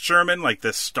Everest German, like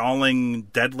this stalling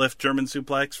deadlift German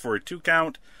suplex for a 2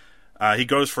 count. He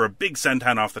goes for a big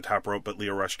senton off the top rope, but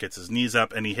Lio Rush gets his knees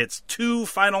up, and he hits 2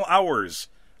 final hours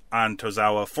on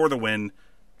Tozawa for the win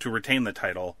to retain the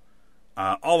title.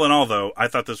 All in all, though, I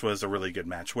thought this was a really good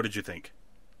match. What did you think?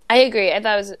 I agree. I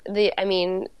thought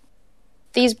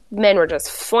these men were just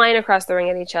flying across the ring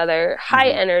at each other. High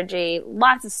energy,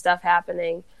 lots of stuff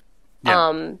happening.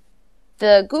 Yeah.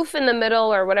 The goof in the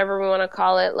middle, or whatever we want to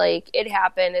call it, it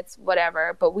happened, it's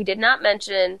whatever. But we did not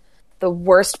mention the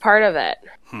worst part of it.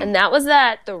 And that was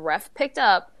that the ref picked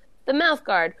up the mouth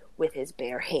guard with his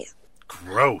bare hand.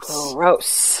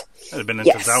 Gross. That had been in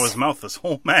Tozawa's mouth this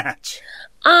whole match.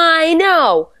 I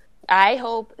know. I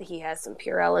hope he has some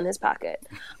Purell in his pocket.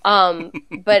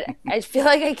 But I feel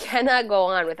like I cannot go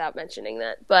on without mentioning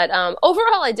that. But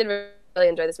overall, I did really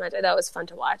enjoy this match. I thought it was fun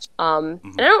to watch. And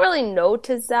I don't really know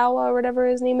Tozawa, or whatever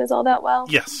his name is, all that well.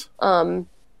 Yes.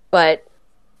 But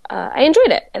I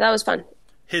enjoyed it. I thought it was fun.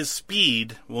 His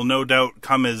speed will no doubt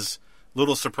come as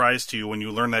little surprise to you when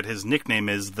you learn that his nickname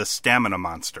is the Stamina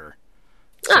Monster.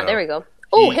 So there we go.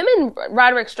 Oh, him and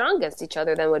Roderick Strong against each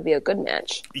other then would be a good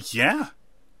match. Yeah.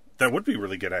 That would be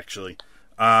really good, actually.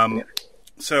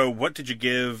 So what did you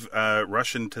give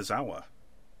Rush and Tozawa?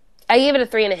 I gave it a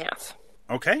 3.5.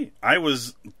 Okay. I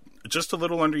was just a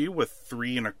little under you with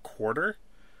 3.25.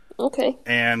 Okay.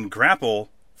 And Grapple,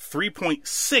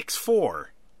 3.64.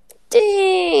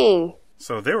 Dang.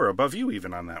 So they were above you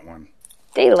even on that one.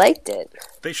 They liked it.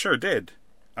 They sure did.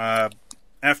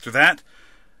 After that,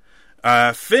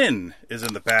 Finn is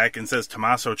in the back and says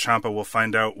Tommaso Ciampa will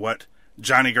find out what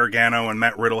Johnny Gargano and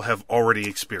Matt Riddle have already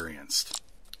experienced.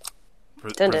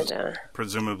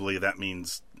 Presumably that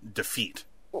means defeat.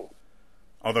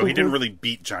 Although he didn't really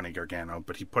beat Johnny Gargano,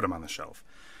 but he put him on the shelf.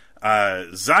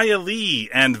 Xia Li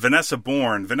and Vanessa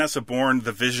Bourne. Vanessa Bourne,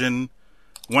 the Vision,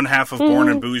 one half of Bourne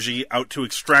and Bougie, out to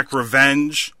extract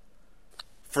revenge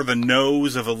for the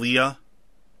nose of Aaliyah.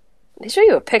 They show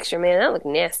you a picture, man. That looked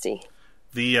nasty.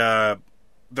 The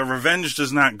revenge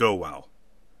does not go well.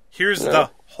 Here's the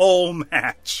whole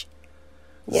match.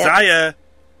 Yep. Xia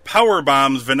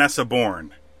powerbombs Vanessa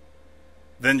Bourne.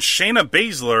 Then Shayna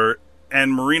Baszler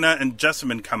and Marina and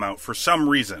Jessamine come out for some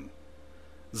reason.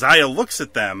 Xia looks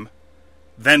at them,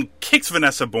 then kicks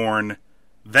Vanessa Bourne,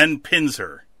 then pins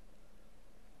her.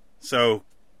 So,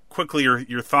 quickly,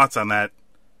 your thoughts on that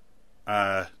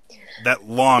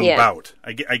long bout.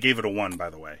 I gave it a 1, by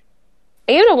the way.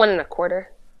 I gave it a 1.25.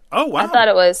 Oh, wow. I thought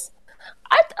it was...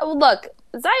 Look,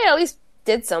 Xia at least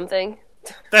did something.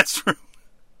 That's true.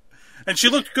 And she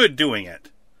looked good doing it.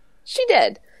 She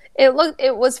did. It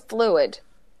was fluid.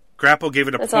 Grapple gave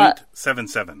it a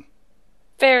 0.77.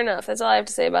 Fair enough. That's all I have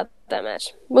to say about that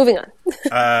match. Moving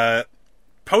on.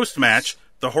 Post-match,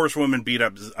 The horsewoman beat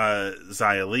up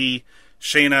Xia Li.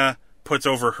 Shayna puts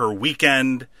over her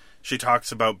weekend. She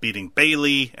talks about beating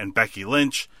Bayley and Becky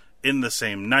Lynch in the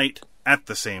same night at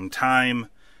the same time.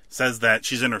 Says that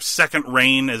she's in her second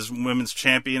reign as women's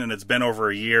champion, and it's been over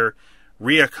a year.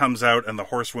 Rhea comes out, and the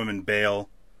horsewomen bail.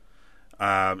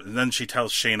 And then she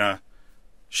tells Shayna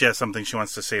she has something she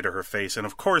wants to say to her face. And,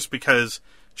 of course, because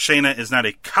Shayna is not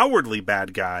a cowardly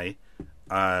bad guy,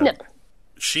 No.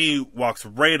 she walks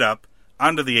right up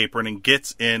onto the apron and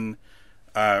gets in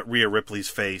Rhea Ripley's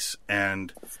face.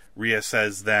 And Rhea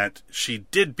says that she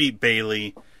did beat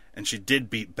Bayley and she did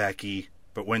beat Becky,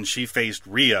 but when she faced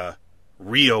Rhea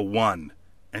won.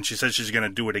 And she says she's going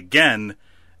to do it again,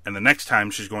 and the next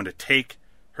time she's going to take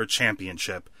her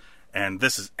championship. And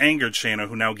this has angered Shayna,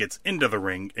 who now gets into the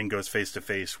ring and goes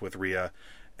face-to-face with Rhea.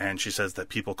 And she says that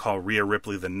people call Rhea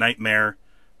Ripley the Nightmare,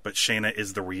 but Shayna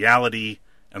is the reality,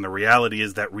 and the reality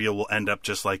is that Rhea will end up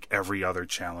just like every other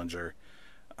challenger.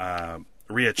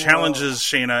 Rhea challenges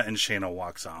Shayna, and Shayna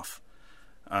walks off.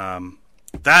 I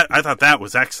thought that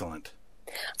was excellent.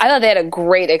 I thought they had a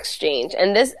great exchange.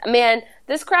 And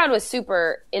this crowd was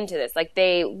super into this. Like,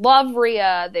 they love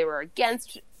Rhea. They were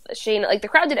against Shayna. Like, the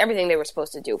crowd did everything they were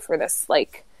supposed to do for this,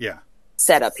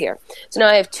 setup here. So now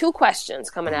I have two questions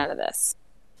coming out of this.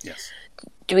 Yes.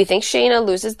 Do we think Shayna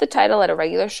loses the title at a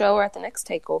regular show or at the next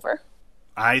TakeOver?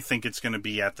 I think it's going to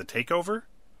be at the TakeOver.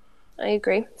 I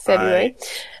agree. February.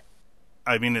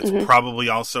 I mean, it probably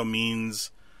also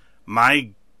means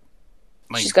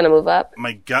she's going to move up.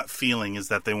 My gut feeling is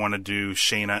that they want to do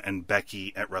Shayna and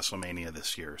Becky at WrestleMania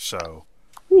this year. So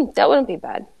that wouldn't be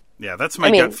bad. Yeah, that's my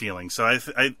gut feeling. So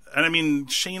I mean,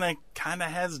 Shayna kind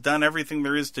of has done everything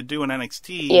there is to do in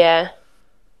NXT. Yeah.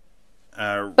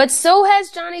 But so has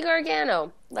Johnny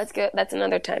Gargano. That's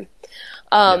another time.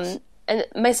 Yes. And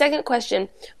my second question,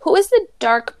 who is the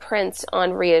Dark Prince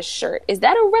on Rhea's shirt? Is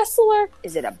that a wrestler?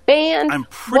 Is it a band? I'm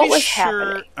pretty what was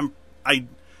sure. happening?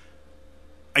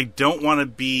 I don't want to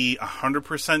be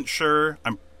 100% sure.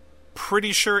 I'm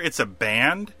pretty sure it's a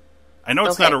band. I know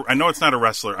it's not. I know it's not a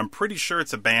wrestler. I'm pretty sure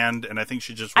it's a band, and I think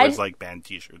she just wears band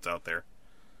T-shirts out there.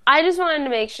 I just wanted to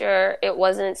make sure it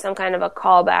wasn't some kind of a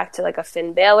callback to like a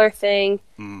Finn Balor thing,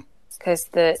 because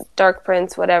the Dark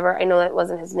Prince, whatever. I know that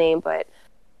wasn't his name, but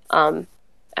I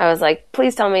was like,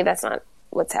 please tell me that's not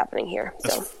what's happening here.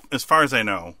 So as far as I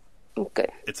know,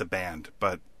 good. It's a band,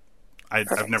 but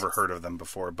I've never heard of them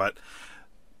before. But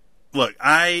look,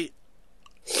 I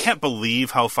can't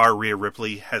believe how far Rhea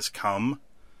Ripley has come.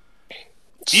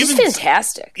 She's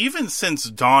fantastic. Even since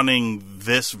donning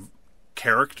this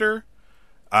character,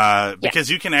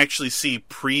 because you can actually see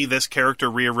this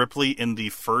character, Rhea Ripley, in the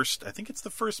first, I think it's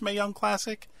the first Mae Young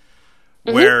Classic,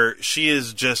 where she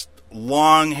is just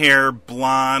long hair,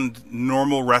 blonde,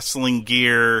 normal wrestling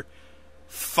gear,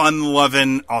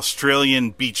 fun-loving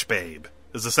Australian beach babe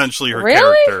is essentially her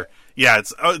character. Yeah,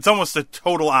 it's almost a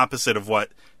total opposite of what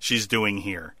she's doing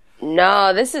here.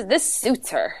 No, this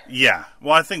suits her. Yeah,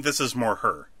 well, I think this is more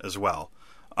her as well,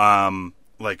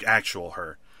 like actual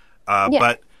her.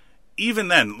 But even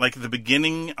then, like the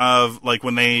beginning of like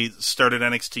when they started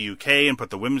NXT UK and put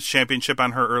the women's championship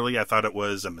on her early, I thought it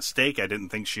was a mistake. I didn't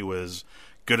think she was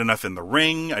good enough in the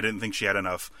ring. I didn't think she had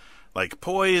enough like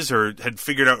poise or had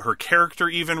figured out her character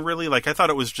even really. Like I thought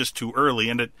it was just too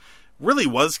early, and it really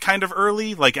was kind of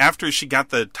early. Like after she got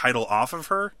the title off of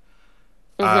her,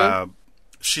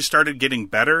 she started getting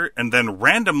better, and then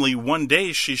randomly one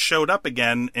day she showed up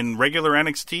again in regular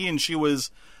NXT, and she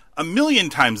was a million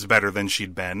times better than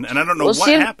she'd been, and I don't know what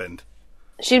happened.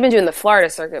 She'd been doing the Florida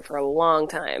circuit for a long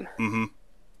time. Mm-hmm.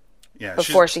 Yeah,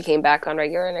 before she came back on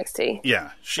regular NXT.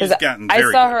 Yeah, she's gotten very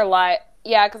I saw good. her live.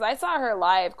 Yeah, because I saw her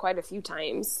live quite a few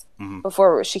times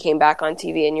before she came back on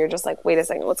TV, and you're just like, wait a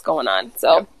second, what's going on?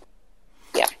 So,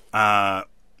 yeah.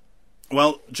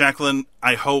 Well, Jacqueline,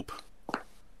 I hope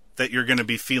that you're going to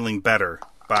be feeling better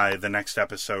by the next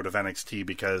episode of NXT,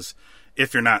 because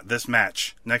if you're not, this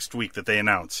match next week that they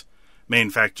announce may in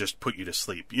fact just put you to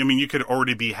sleep. I mean, you could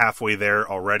already be halfway there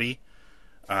already,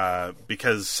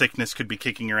 because sickness could be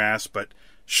kicking your ass, but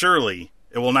surely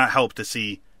it will not help to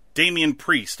see Damian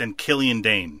Priest and Killian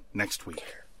Dane next week.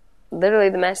 Literally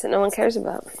the match that no one cares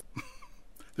about.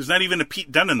 There's not even a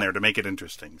Pete Dunne in there to make it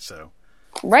interesting, so.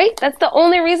 Right? That's the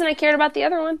only reason I cared about the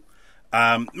other one.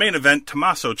 Main event,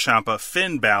 Tommaso Ciampa,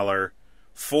 Finn Balor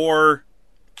for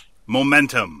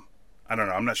Momentum. I don't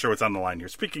know. I'm not sure what's on the line here.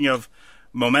 Speaking of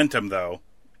momentum, though,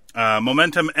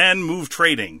 momentum and move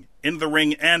trading in the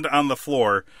ring and on the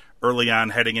floor early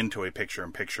on, heading into a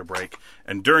picture-in-picture break.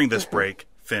 And during this break,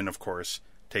 Finn, of course,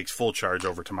 takes full charge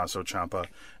over Tommaso Ciampa.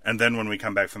 And then when we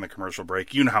come back from the commercial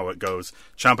break, you know how it goes.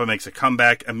 Ciampa makes a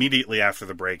comeback immediately after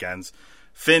the break ends.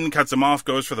 Finn cuts him off,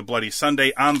 goes for the Bloody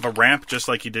Sunday on the ramp, just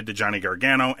like he did to Johnny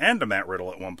Gargano and to Matt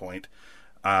Riddle at one point.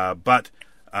 But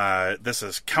this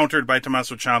is countered by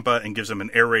Tommaso Ciampa and gives him an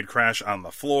air raid crash on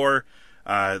the floor.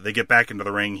 They get back into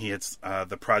the ring. He hits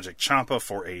the Project Ciampa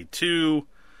for a 2.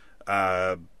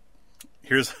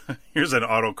 Here's an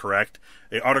autocorrect.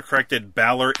 They autocorrected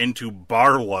Balor into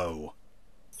Barlow.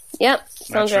 Yep, sounds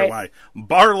Not sure right. why.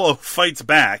 Barlow fights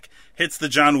back, hits the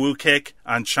John Woo kick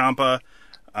on Ciampa,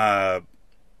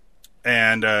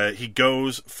 and he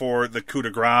goes for the coup de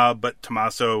grace, but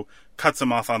Tommaso cuts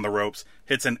him off on the ropes,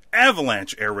 hits an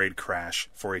avalanche air raid crash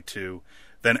for a 2.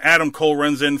 Then Adam Cole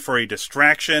runs in for a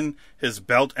distraction. His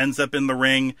belt ends up in the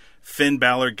ring. Finn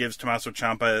Balor gives Tommaso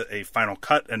Ciampa a final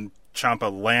cut, and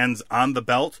Ciampa lands on the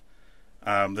belt.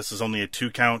 This is only a 2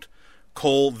 count.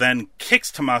 Cole then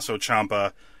kicks Tommaso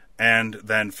Ciampa, and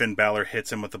then Finn Balor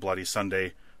hits him with the Bloody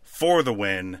Sunday for the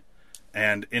win.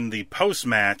 And in the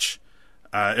post-match,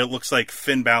 it looks like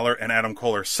Finn Balor and Adam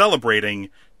Cole are celebrating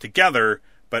together,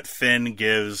 but Finn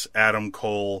gives Adam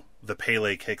Cole the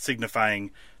Pele kick,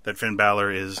 signifying that Finn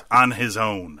Balor is on his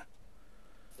own.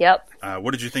 Yep.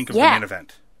 What did you think of the main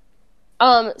event?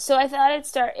 So I thought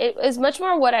it was much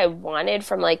more what I wanted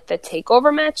from like the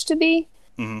takeover match to be.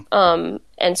 Mm-hmm.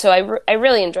 And so I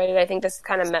really enjoyed it. I think this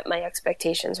kind of met my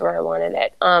expectations where I wanted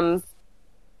it.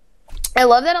 I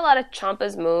love that a lot of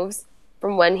Ciampa's moves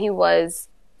from when he was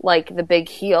like the big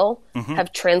heel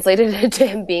have translated into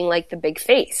him being like the big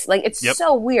face. Like it's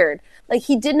so weird. Like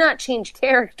he did not change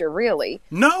character really.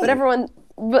 No. But everyone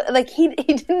like he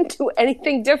didn't do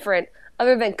anything different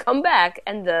other than come back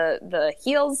and the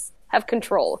heels have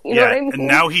control. You know what I mean? And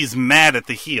now he's mad at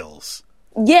the heels.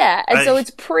 Yeah, and so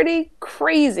it's pretty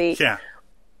crazy. Yeah.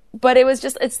 But it was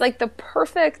just it's like the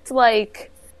perfect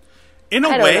like in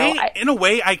a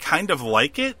way I kind of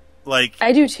like it. Like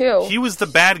I do too. He was the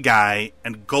bad guy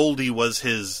and Goldie was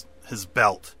his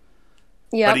belt.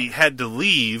 Yeah. But he had to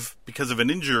leave because of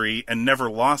an injury and never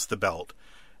lost the belt.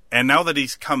 And now that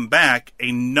he's come back,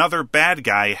 another bad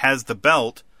guy has the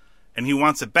belt and he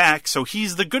wants it back, so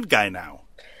he's the good guy now.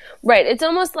 Right. It's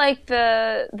almost like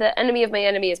the enemy of my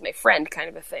enemy is my friend kind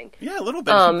of a thing. Yeah, a little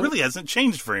bit. He really hasn't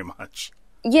changed very much.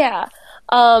 Yeah.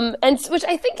 And which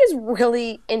I think is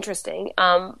really interesting.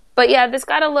 But yeah, this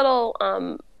got a little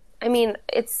I mean,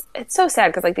 it's so sad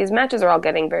because like these matches are all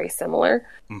getting very similar.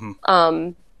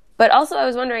 Mm-hmm. But also I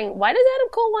was wondering, why does Adam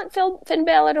Cole want Finn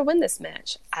Balor to win this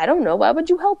match? I don't know. Why would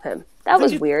you help him? That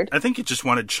was weird. I think he just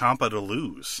wanted Ciampa to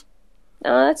lose.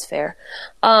 No, that's fair.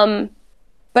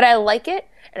 But I like it,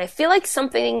 and I feel like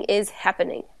something is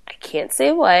happening. I can't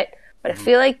say what, but I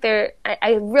feel like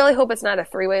I really hope it's not a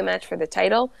 3-way match for the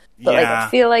title. But like, I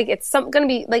feel like it's going to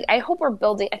be like. I hope we're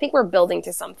building. I think we're building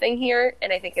to something here,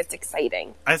 and I think it's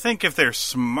exciting. I think if they're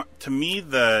smart, to me,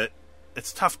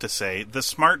 it's tough to say. The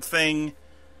smart thing,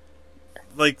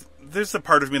 like, there's the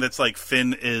part of me that's like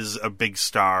Finn is a big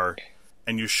star,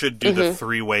 and you should do the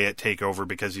 3-way at TakeOver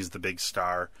because he's the big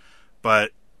star.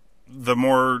 But the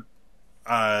more,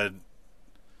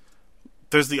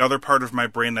 there's the other part of my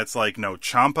brain that's like, no,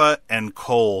 Ciampa and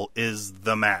Cole is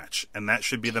the match, and that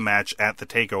should be the match at the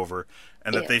TakeOver,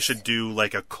 and that they should do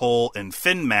like a Cole and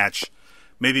Finn match,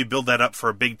 maybe build that up for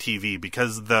a big TV,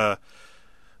 because the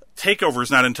TakeOver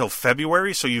is not until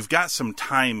February, so you've got some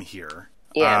time here.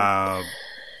 Yeah.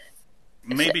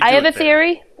 Maybe I have a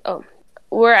theory.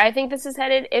 Where I think this is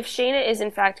headed, if Shayna is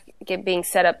in fact being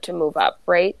set up to move up,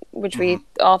 right, which we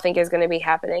all think is going to be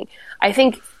happening, I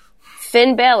think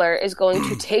Finn Balor is going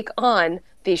to take on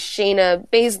the Shayna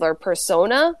Baszler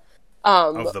persona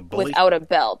of the bully? Without a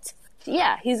belt.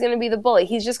 Yeah, he's going to be the bully.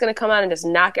 He's just going to come out and just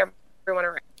knock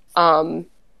everyone around.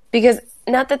 Because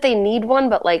not that they need one,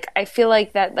 but like I feel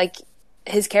like that like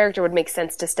his character would make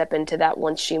sense to step into that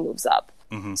once she moves up.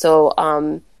 Mm-hmm. So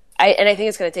I think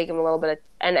it's going to take him a little bit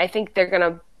and I think they're going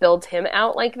to build him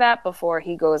out like that before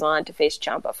he goes on to face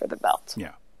Ciampa for the belt.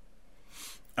 Yeah.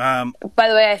 By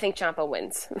the way, I think Ciampa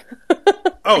wins.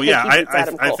 Oh yeah, I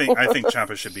think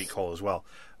Ciampa should beat Cole as well.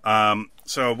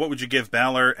 So what would you give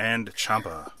Balor and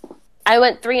Ciampa? I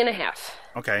went 3.5.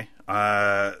 Okay.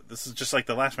 This is just like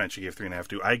the last match you gave 3.5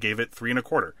 to. I gave it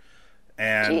 3.25.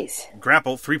 And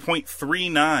Grapple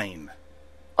 3.39.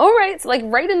 All right, so like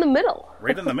right in the middle.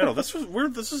 Right in the middle. This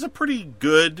is a pretty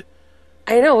good.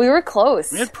 I know, we were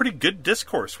close. We had pretty good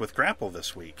discourse with Grapple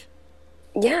this week.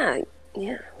 Yeah.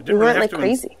 We really weren't like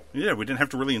crazy. We didn't have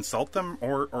to really insult them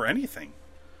or anything.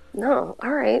 No,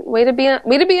 all right. Way to be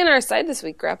on our side this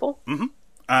week, Grapple.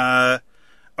 Mm-hmm.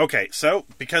 Okay, so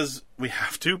because we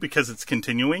have to, because it's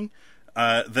continuing,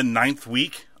 The 9th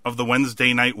week of the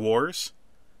Wednesday Night Wars.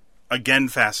 Again,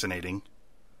 fascinating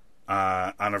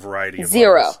on a variety of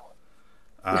 0.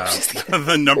 levels.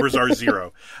 The numbers are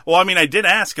 0. Well, I mean, I did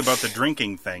ask about the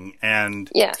drinking thing, and...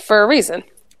 Yeah, for a reason.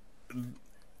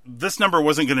 This number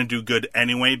wasn't going to do good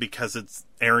anyway because it's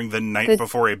airing the night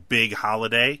before a big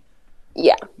holiday.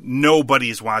 Yeah.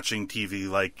 Nobody's watching TV.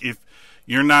 Like, if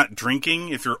you're not drinking,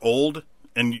 if you're old,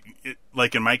 and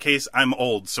like in my case, I'm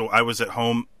old, so I was at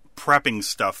home prepping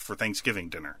stuff for Thanksgiving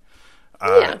dinner.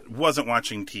 Wasn't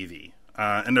watching TV.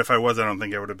 And if I was, I don't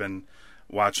think I would have been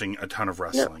watching a ton of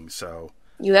wrestling. No. So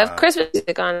you have Christmas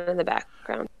music on in the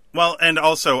background. Well, and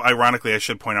also, ironically, I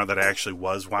should point out that I actually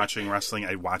was watching wrestling.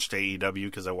 I watched AEW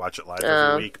because I watch it live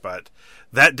every week, but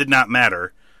that did not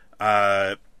matter.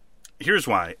 Here's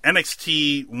why.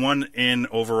 NXT won in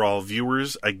overall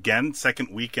viewers again,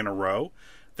 second week in a row.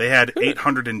 They had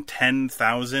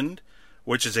 810,000,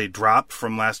 which is a drop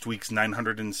from last week's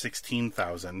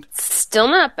 916,000. Still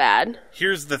not bad.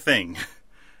 Here's the thing.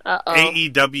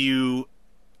 AEW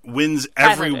wins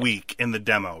every week in the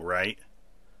demo, right?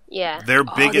 Yeah. Their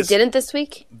biggest. They didn't this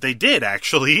week? They did,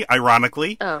 actually,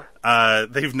 ironically. Oh.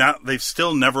 They've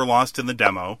still never lost in the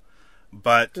demo,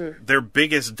 but their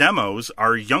biggest demos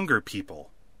are younger people.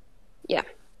 Yeah.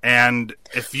 And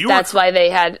if you That's why they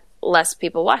had less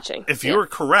people watching. If you were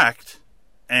correct,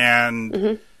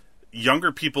 and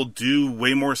younger people do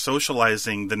way more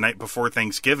socializing the night before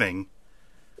Thanksgiving,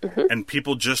 and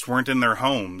people just weren't in their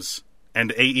homes,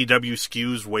 and AEW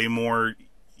skews way more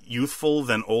youthful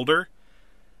than older,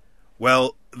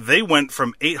 well, they went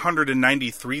from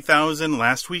 893,000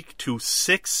 last week to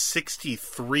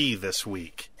 663 this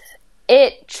week.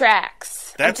 It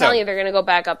tracks. I'm telling you, they're going to go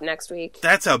back up next week.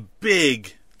 That's a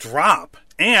big drop.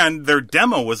 And their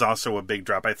demo was also a big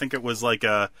drop. I think it was like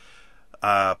a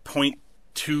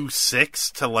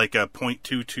 0.26 to like a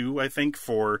 0.22, I think,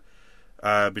 for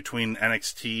between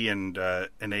NXT and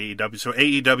AEW. So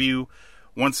AEW,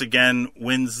 once again,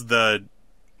 wins the...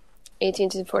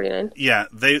 18-49. Yeah,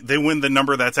 they win the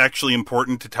number that's actually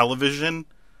important to television,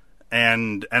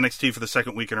 and NXT for the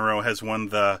second week in a row has won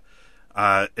the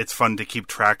it's fun to keep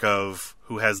track of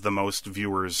who has the most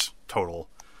viewers total.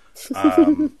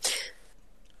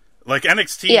 Like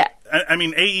NXT, I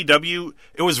mean AEW,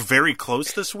 it was very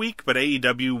close this week, but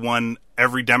AEW won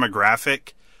every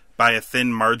demographic by a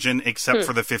thin margin except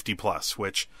for the 50+,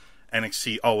 which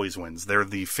NXT always wins. They're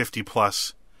the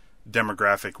 50+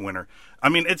 demographic winner. I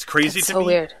mean, it's crazy That's to so me.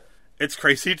 Weird. It's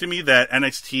crazy to me that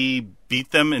NXT beat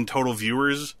them in total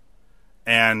viewers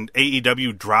and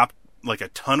AEW dropped like a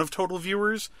ton of total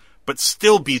viewers, but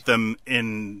still beat them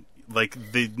in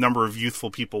like the number of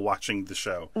youthful people watching the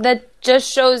show. That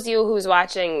just shows you who's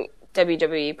watching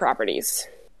WWE properties.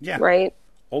 Yeah. Right?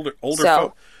 Older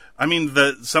folk. I mean,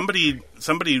 somebody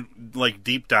like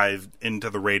deep dived into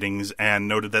the ratings and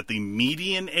noted that the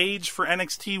median age for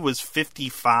NXT was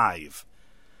 55.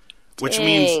 Which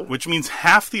means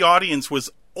half the audience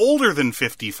was older than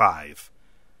 55.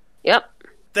 Yep.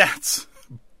 That's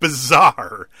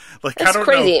bizarre. Like, that's I don't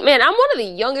crazy. know. Man, I'm one of the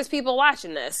youngest people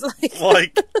watching this.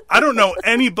 Like, I don't know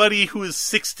anybody who is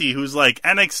 60 who's like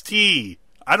NXT.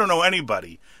 I don't know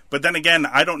anybody. But then again,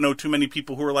 I don't know too many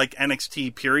people who are like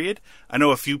NXT, period. I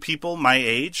know a few people my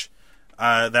age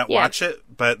that watch it,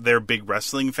 but they're big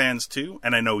wrestling fans too.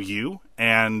 And I know you.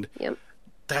 And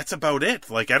that's about it.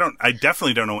 Like, I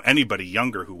definitely don't know anybody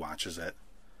younger who watches it.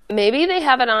 Maybe they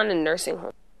have it on in nursing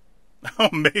homes. Oh,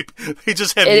 maybe. They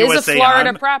just have USA on. It is a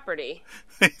Florida property.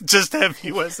 They just have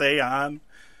USA on.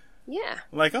 Yeah.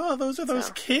 Like, oh, those are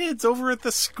those kids over at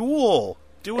the school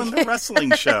doing the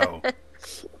wrestling show.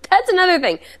 That's another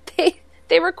thing.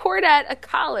 They record at a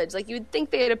college. Like, you'd think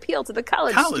they'd appeal to the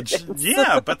college students.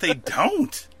 Yeah, but they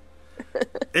don't.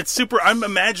 It's super... I'm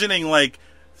imagining, like,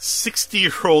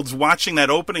 60-year-olds watching that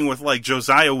opening with, like,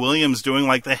 Josiah Williams doing,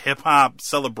 like, the hip-hop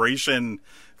celebration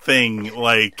thing.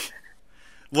 Like,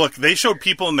 look, they showed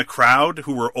people in the crowd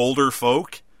who were older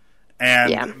folk,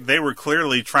 and they were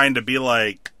clearly trying to be,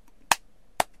 like,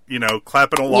 you know,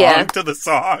 clapping along to the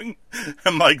song.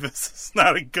 I'm like, this is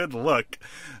not a good look.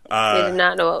 They did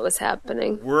not know what was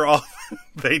happening.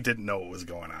 They didn't know what was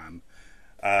going on.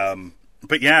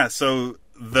 But yeah, so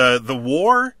the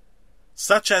war,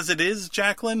 such as it is,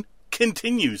 Jacqueline,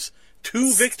 continues.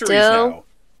 2 victories now.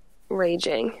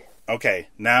 Raging. Okay,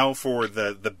 now for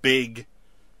the big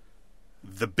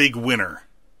winner.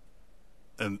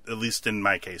 At least in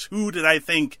my case. Who did I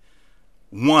think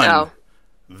won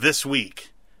this week?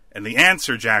 And the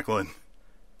answer, Jacqueline,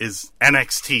 is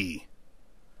NXT.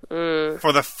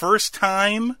 For the first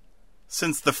time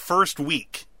since the first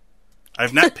week. I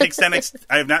have not picked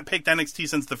NXT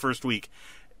since the first week.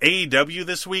 AEW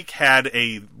this week had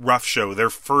a rough show, their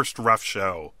first rough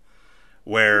show,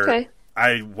 where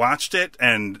I watched it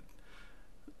and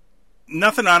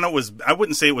nothing on it was, I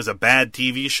wouldn't say it was a bad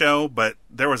TV show, but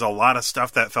there was a lot of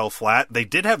stuff that fell flat. They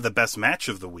did have the best match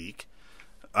of the week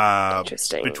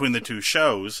between the two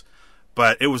shows,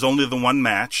 but it was only the one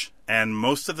match, and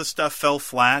most of the stuff fell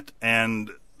flat,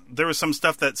 and there was some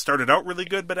stuff that started out really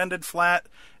good but ended flat.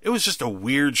 It was just a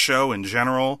weird show in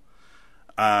general.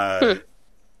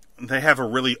 They have a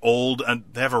really old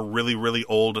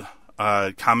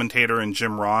commentator in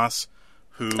Jim Ross,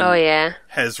 who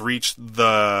has reached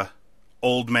the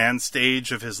old man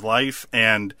stage of his life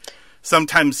and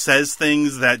sometimes says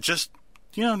things that just,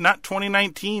 not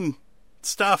 2019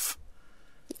 stuff.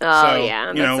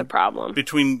 That's a problem.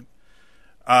 Between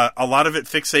a lot of it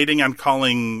fixating on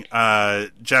calling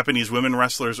Japanese women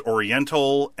wrestlers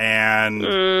Oriental, and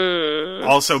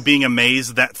also being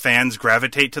amazed that fans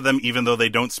gravitate to them even though they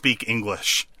don't speak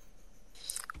English.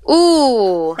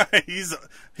 Ooh.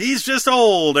 He's just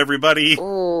old, everybody.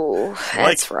 Ooh,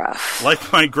 that's rough.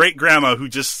 Like my great-grandma who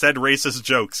just said racist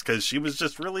jokes because she was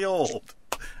just really old.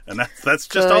 And that's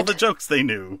just all the jokes they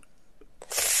knew.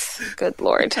 Good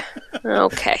Lord.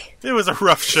 Okay. It was a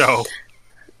rough show.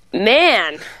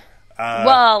 Man.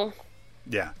 Well.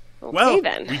 Yeah. Okay,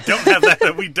 then. we don't have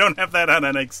that. We don't have that on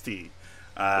NXT.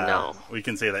 No. We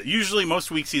can say that. Usually, most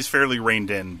weeks he's fairly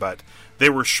reined in, but they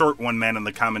were short one man in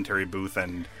the commentary booth,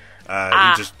 and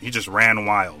he just ran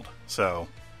wild. So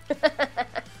he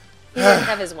didn't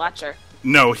have his watcher.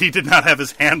 No, he did not have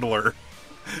his handler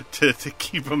to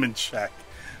keep him in check.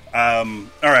 All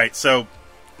right, so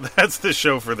that's the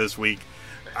show for this week.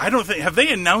 I don't think, have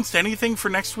they announced anything for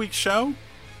next week's show?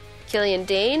 Killian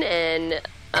Dane and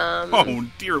oh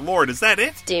dear Lord, is that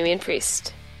it? Damian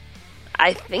Priest.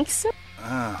 I think so.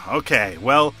 Okay,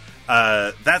 well,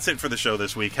 that's it for the show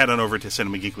this week. Head on over to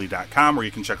cinemageekly.com where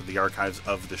you can check out the archives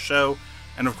of the show.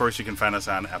 And of course, you can find us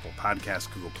on Apple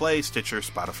Podcasts, Google Play, Stitcher,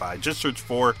 Spotify. Just search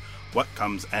for What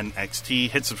Comes NXT.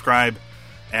 Hit subscribe,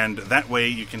 and that way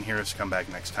you can hear us come back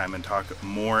next time and talk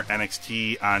more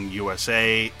NXT on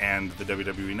USA and the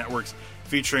WWE networks,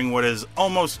 featuring what is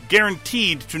almost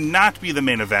guaranteed to not be the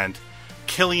main event,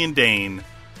 Killian Dane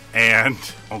and,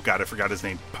 oh god, I forgot his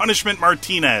name, Punishment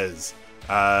Martinez.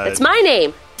 That's my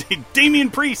name. Damian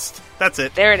Priest. That's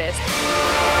it. There it is.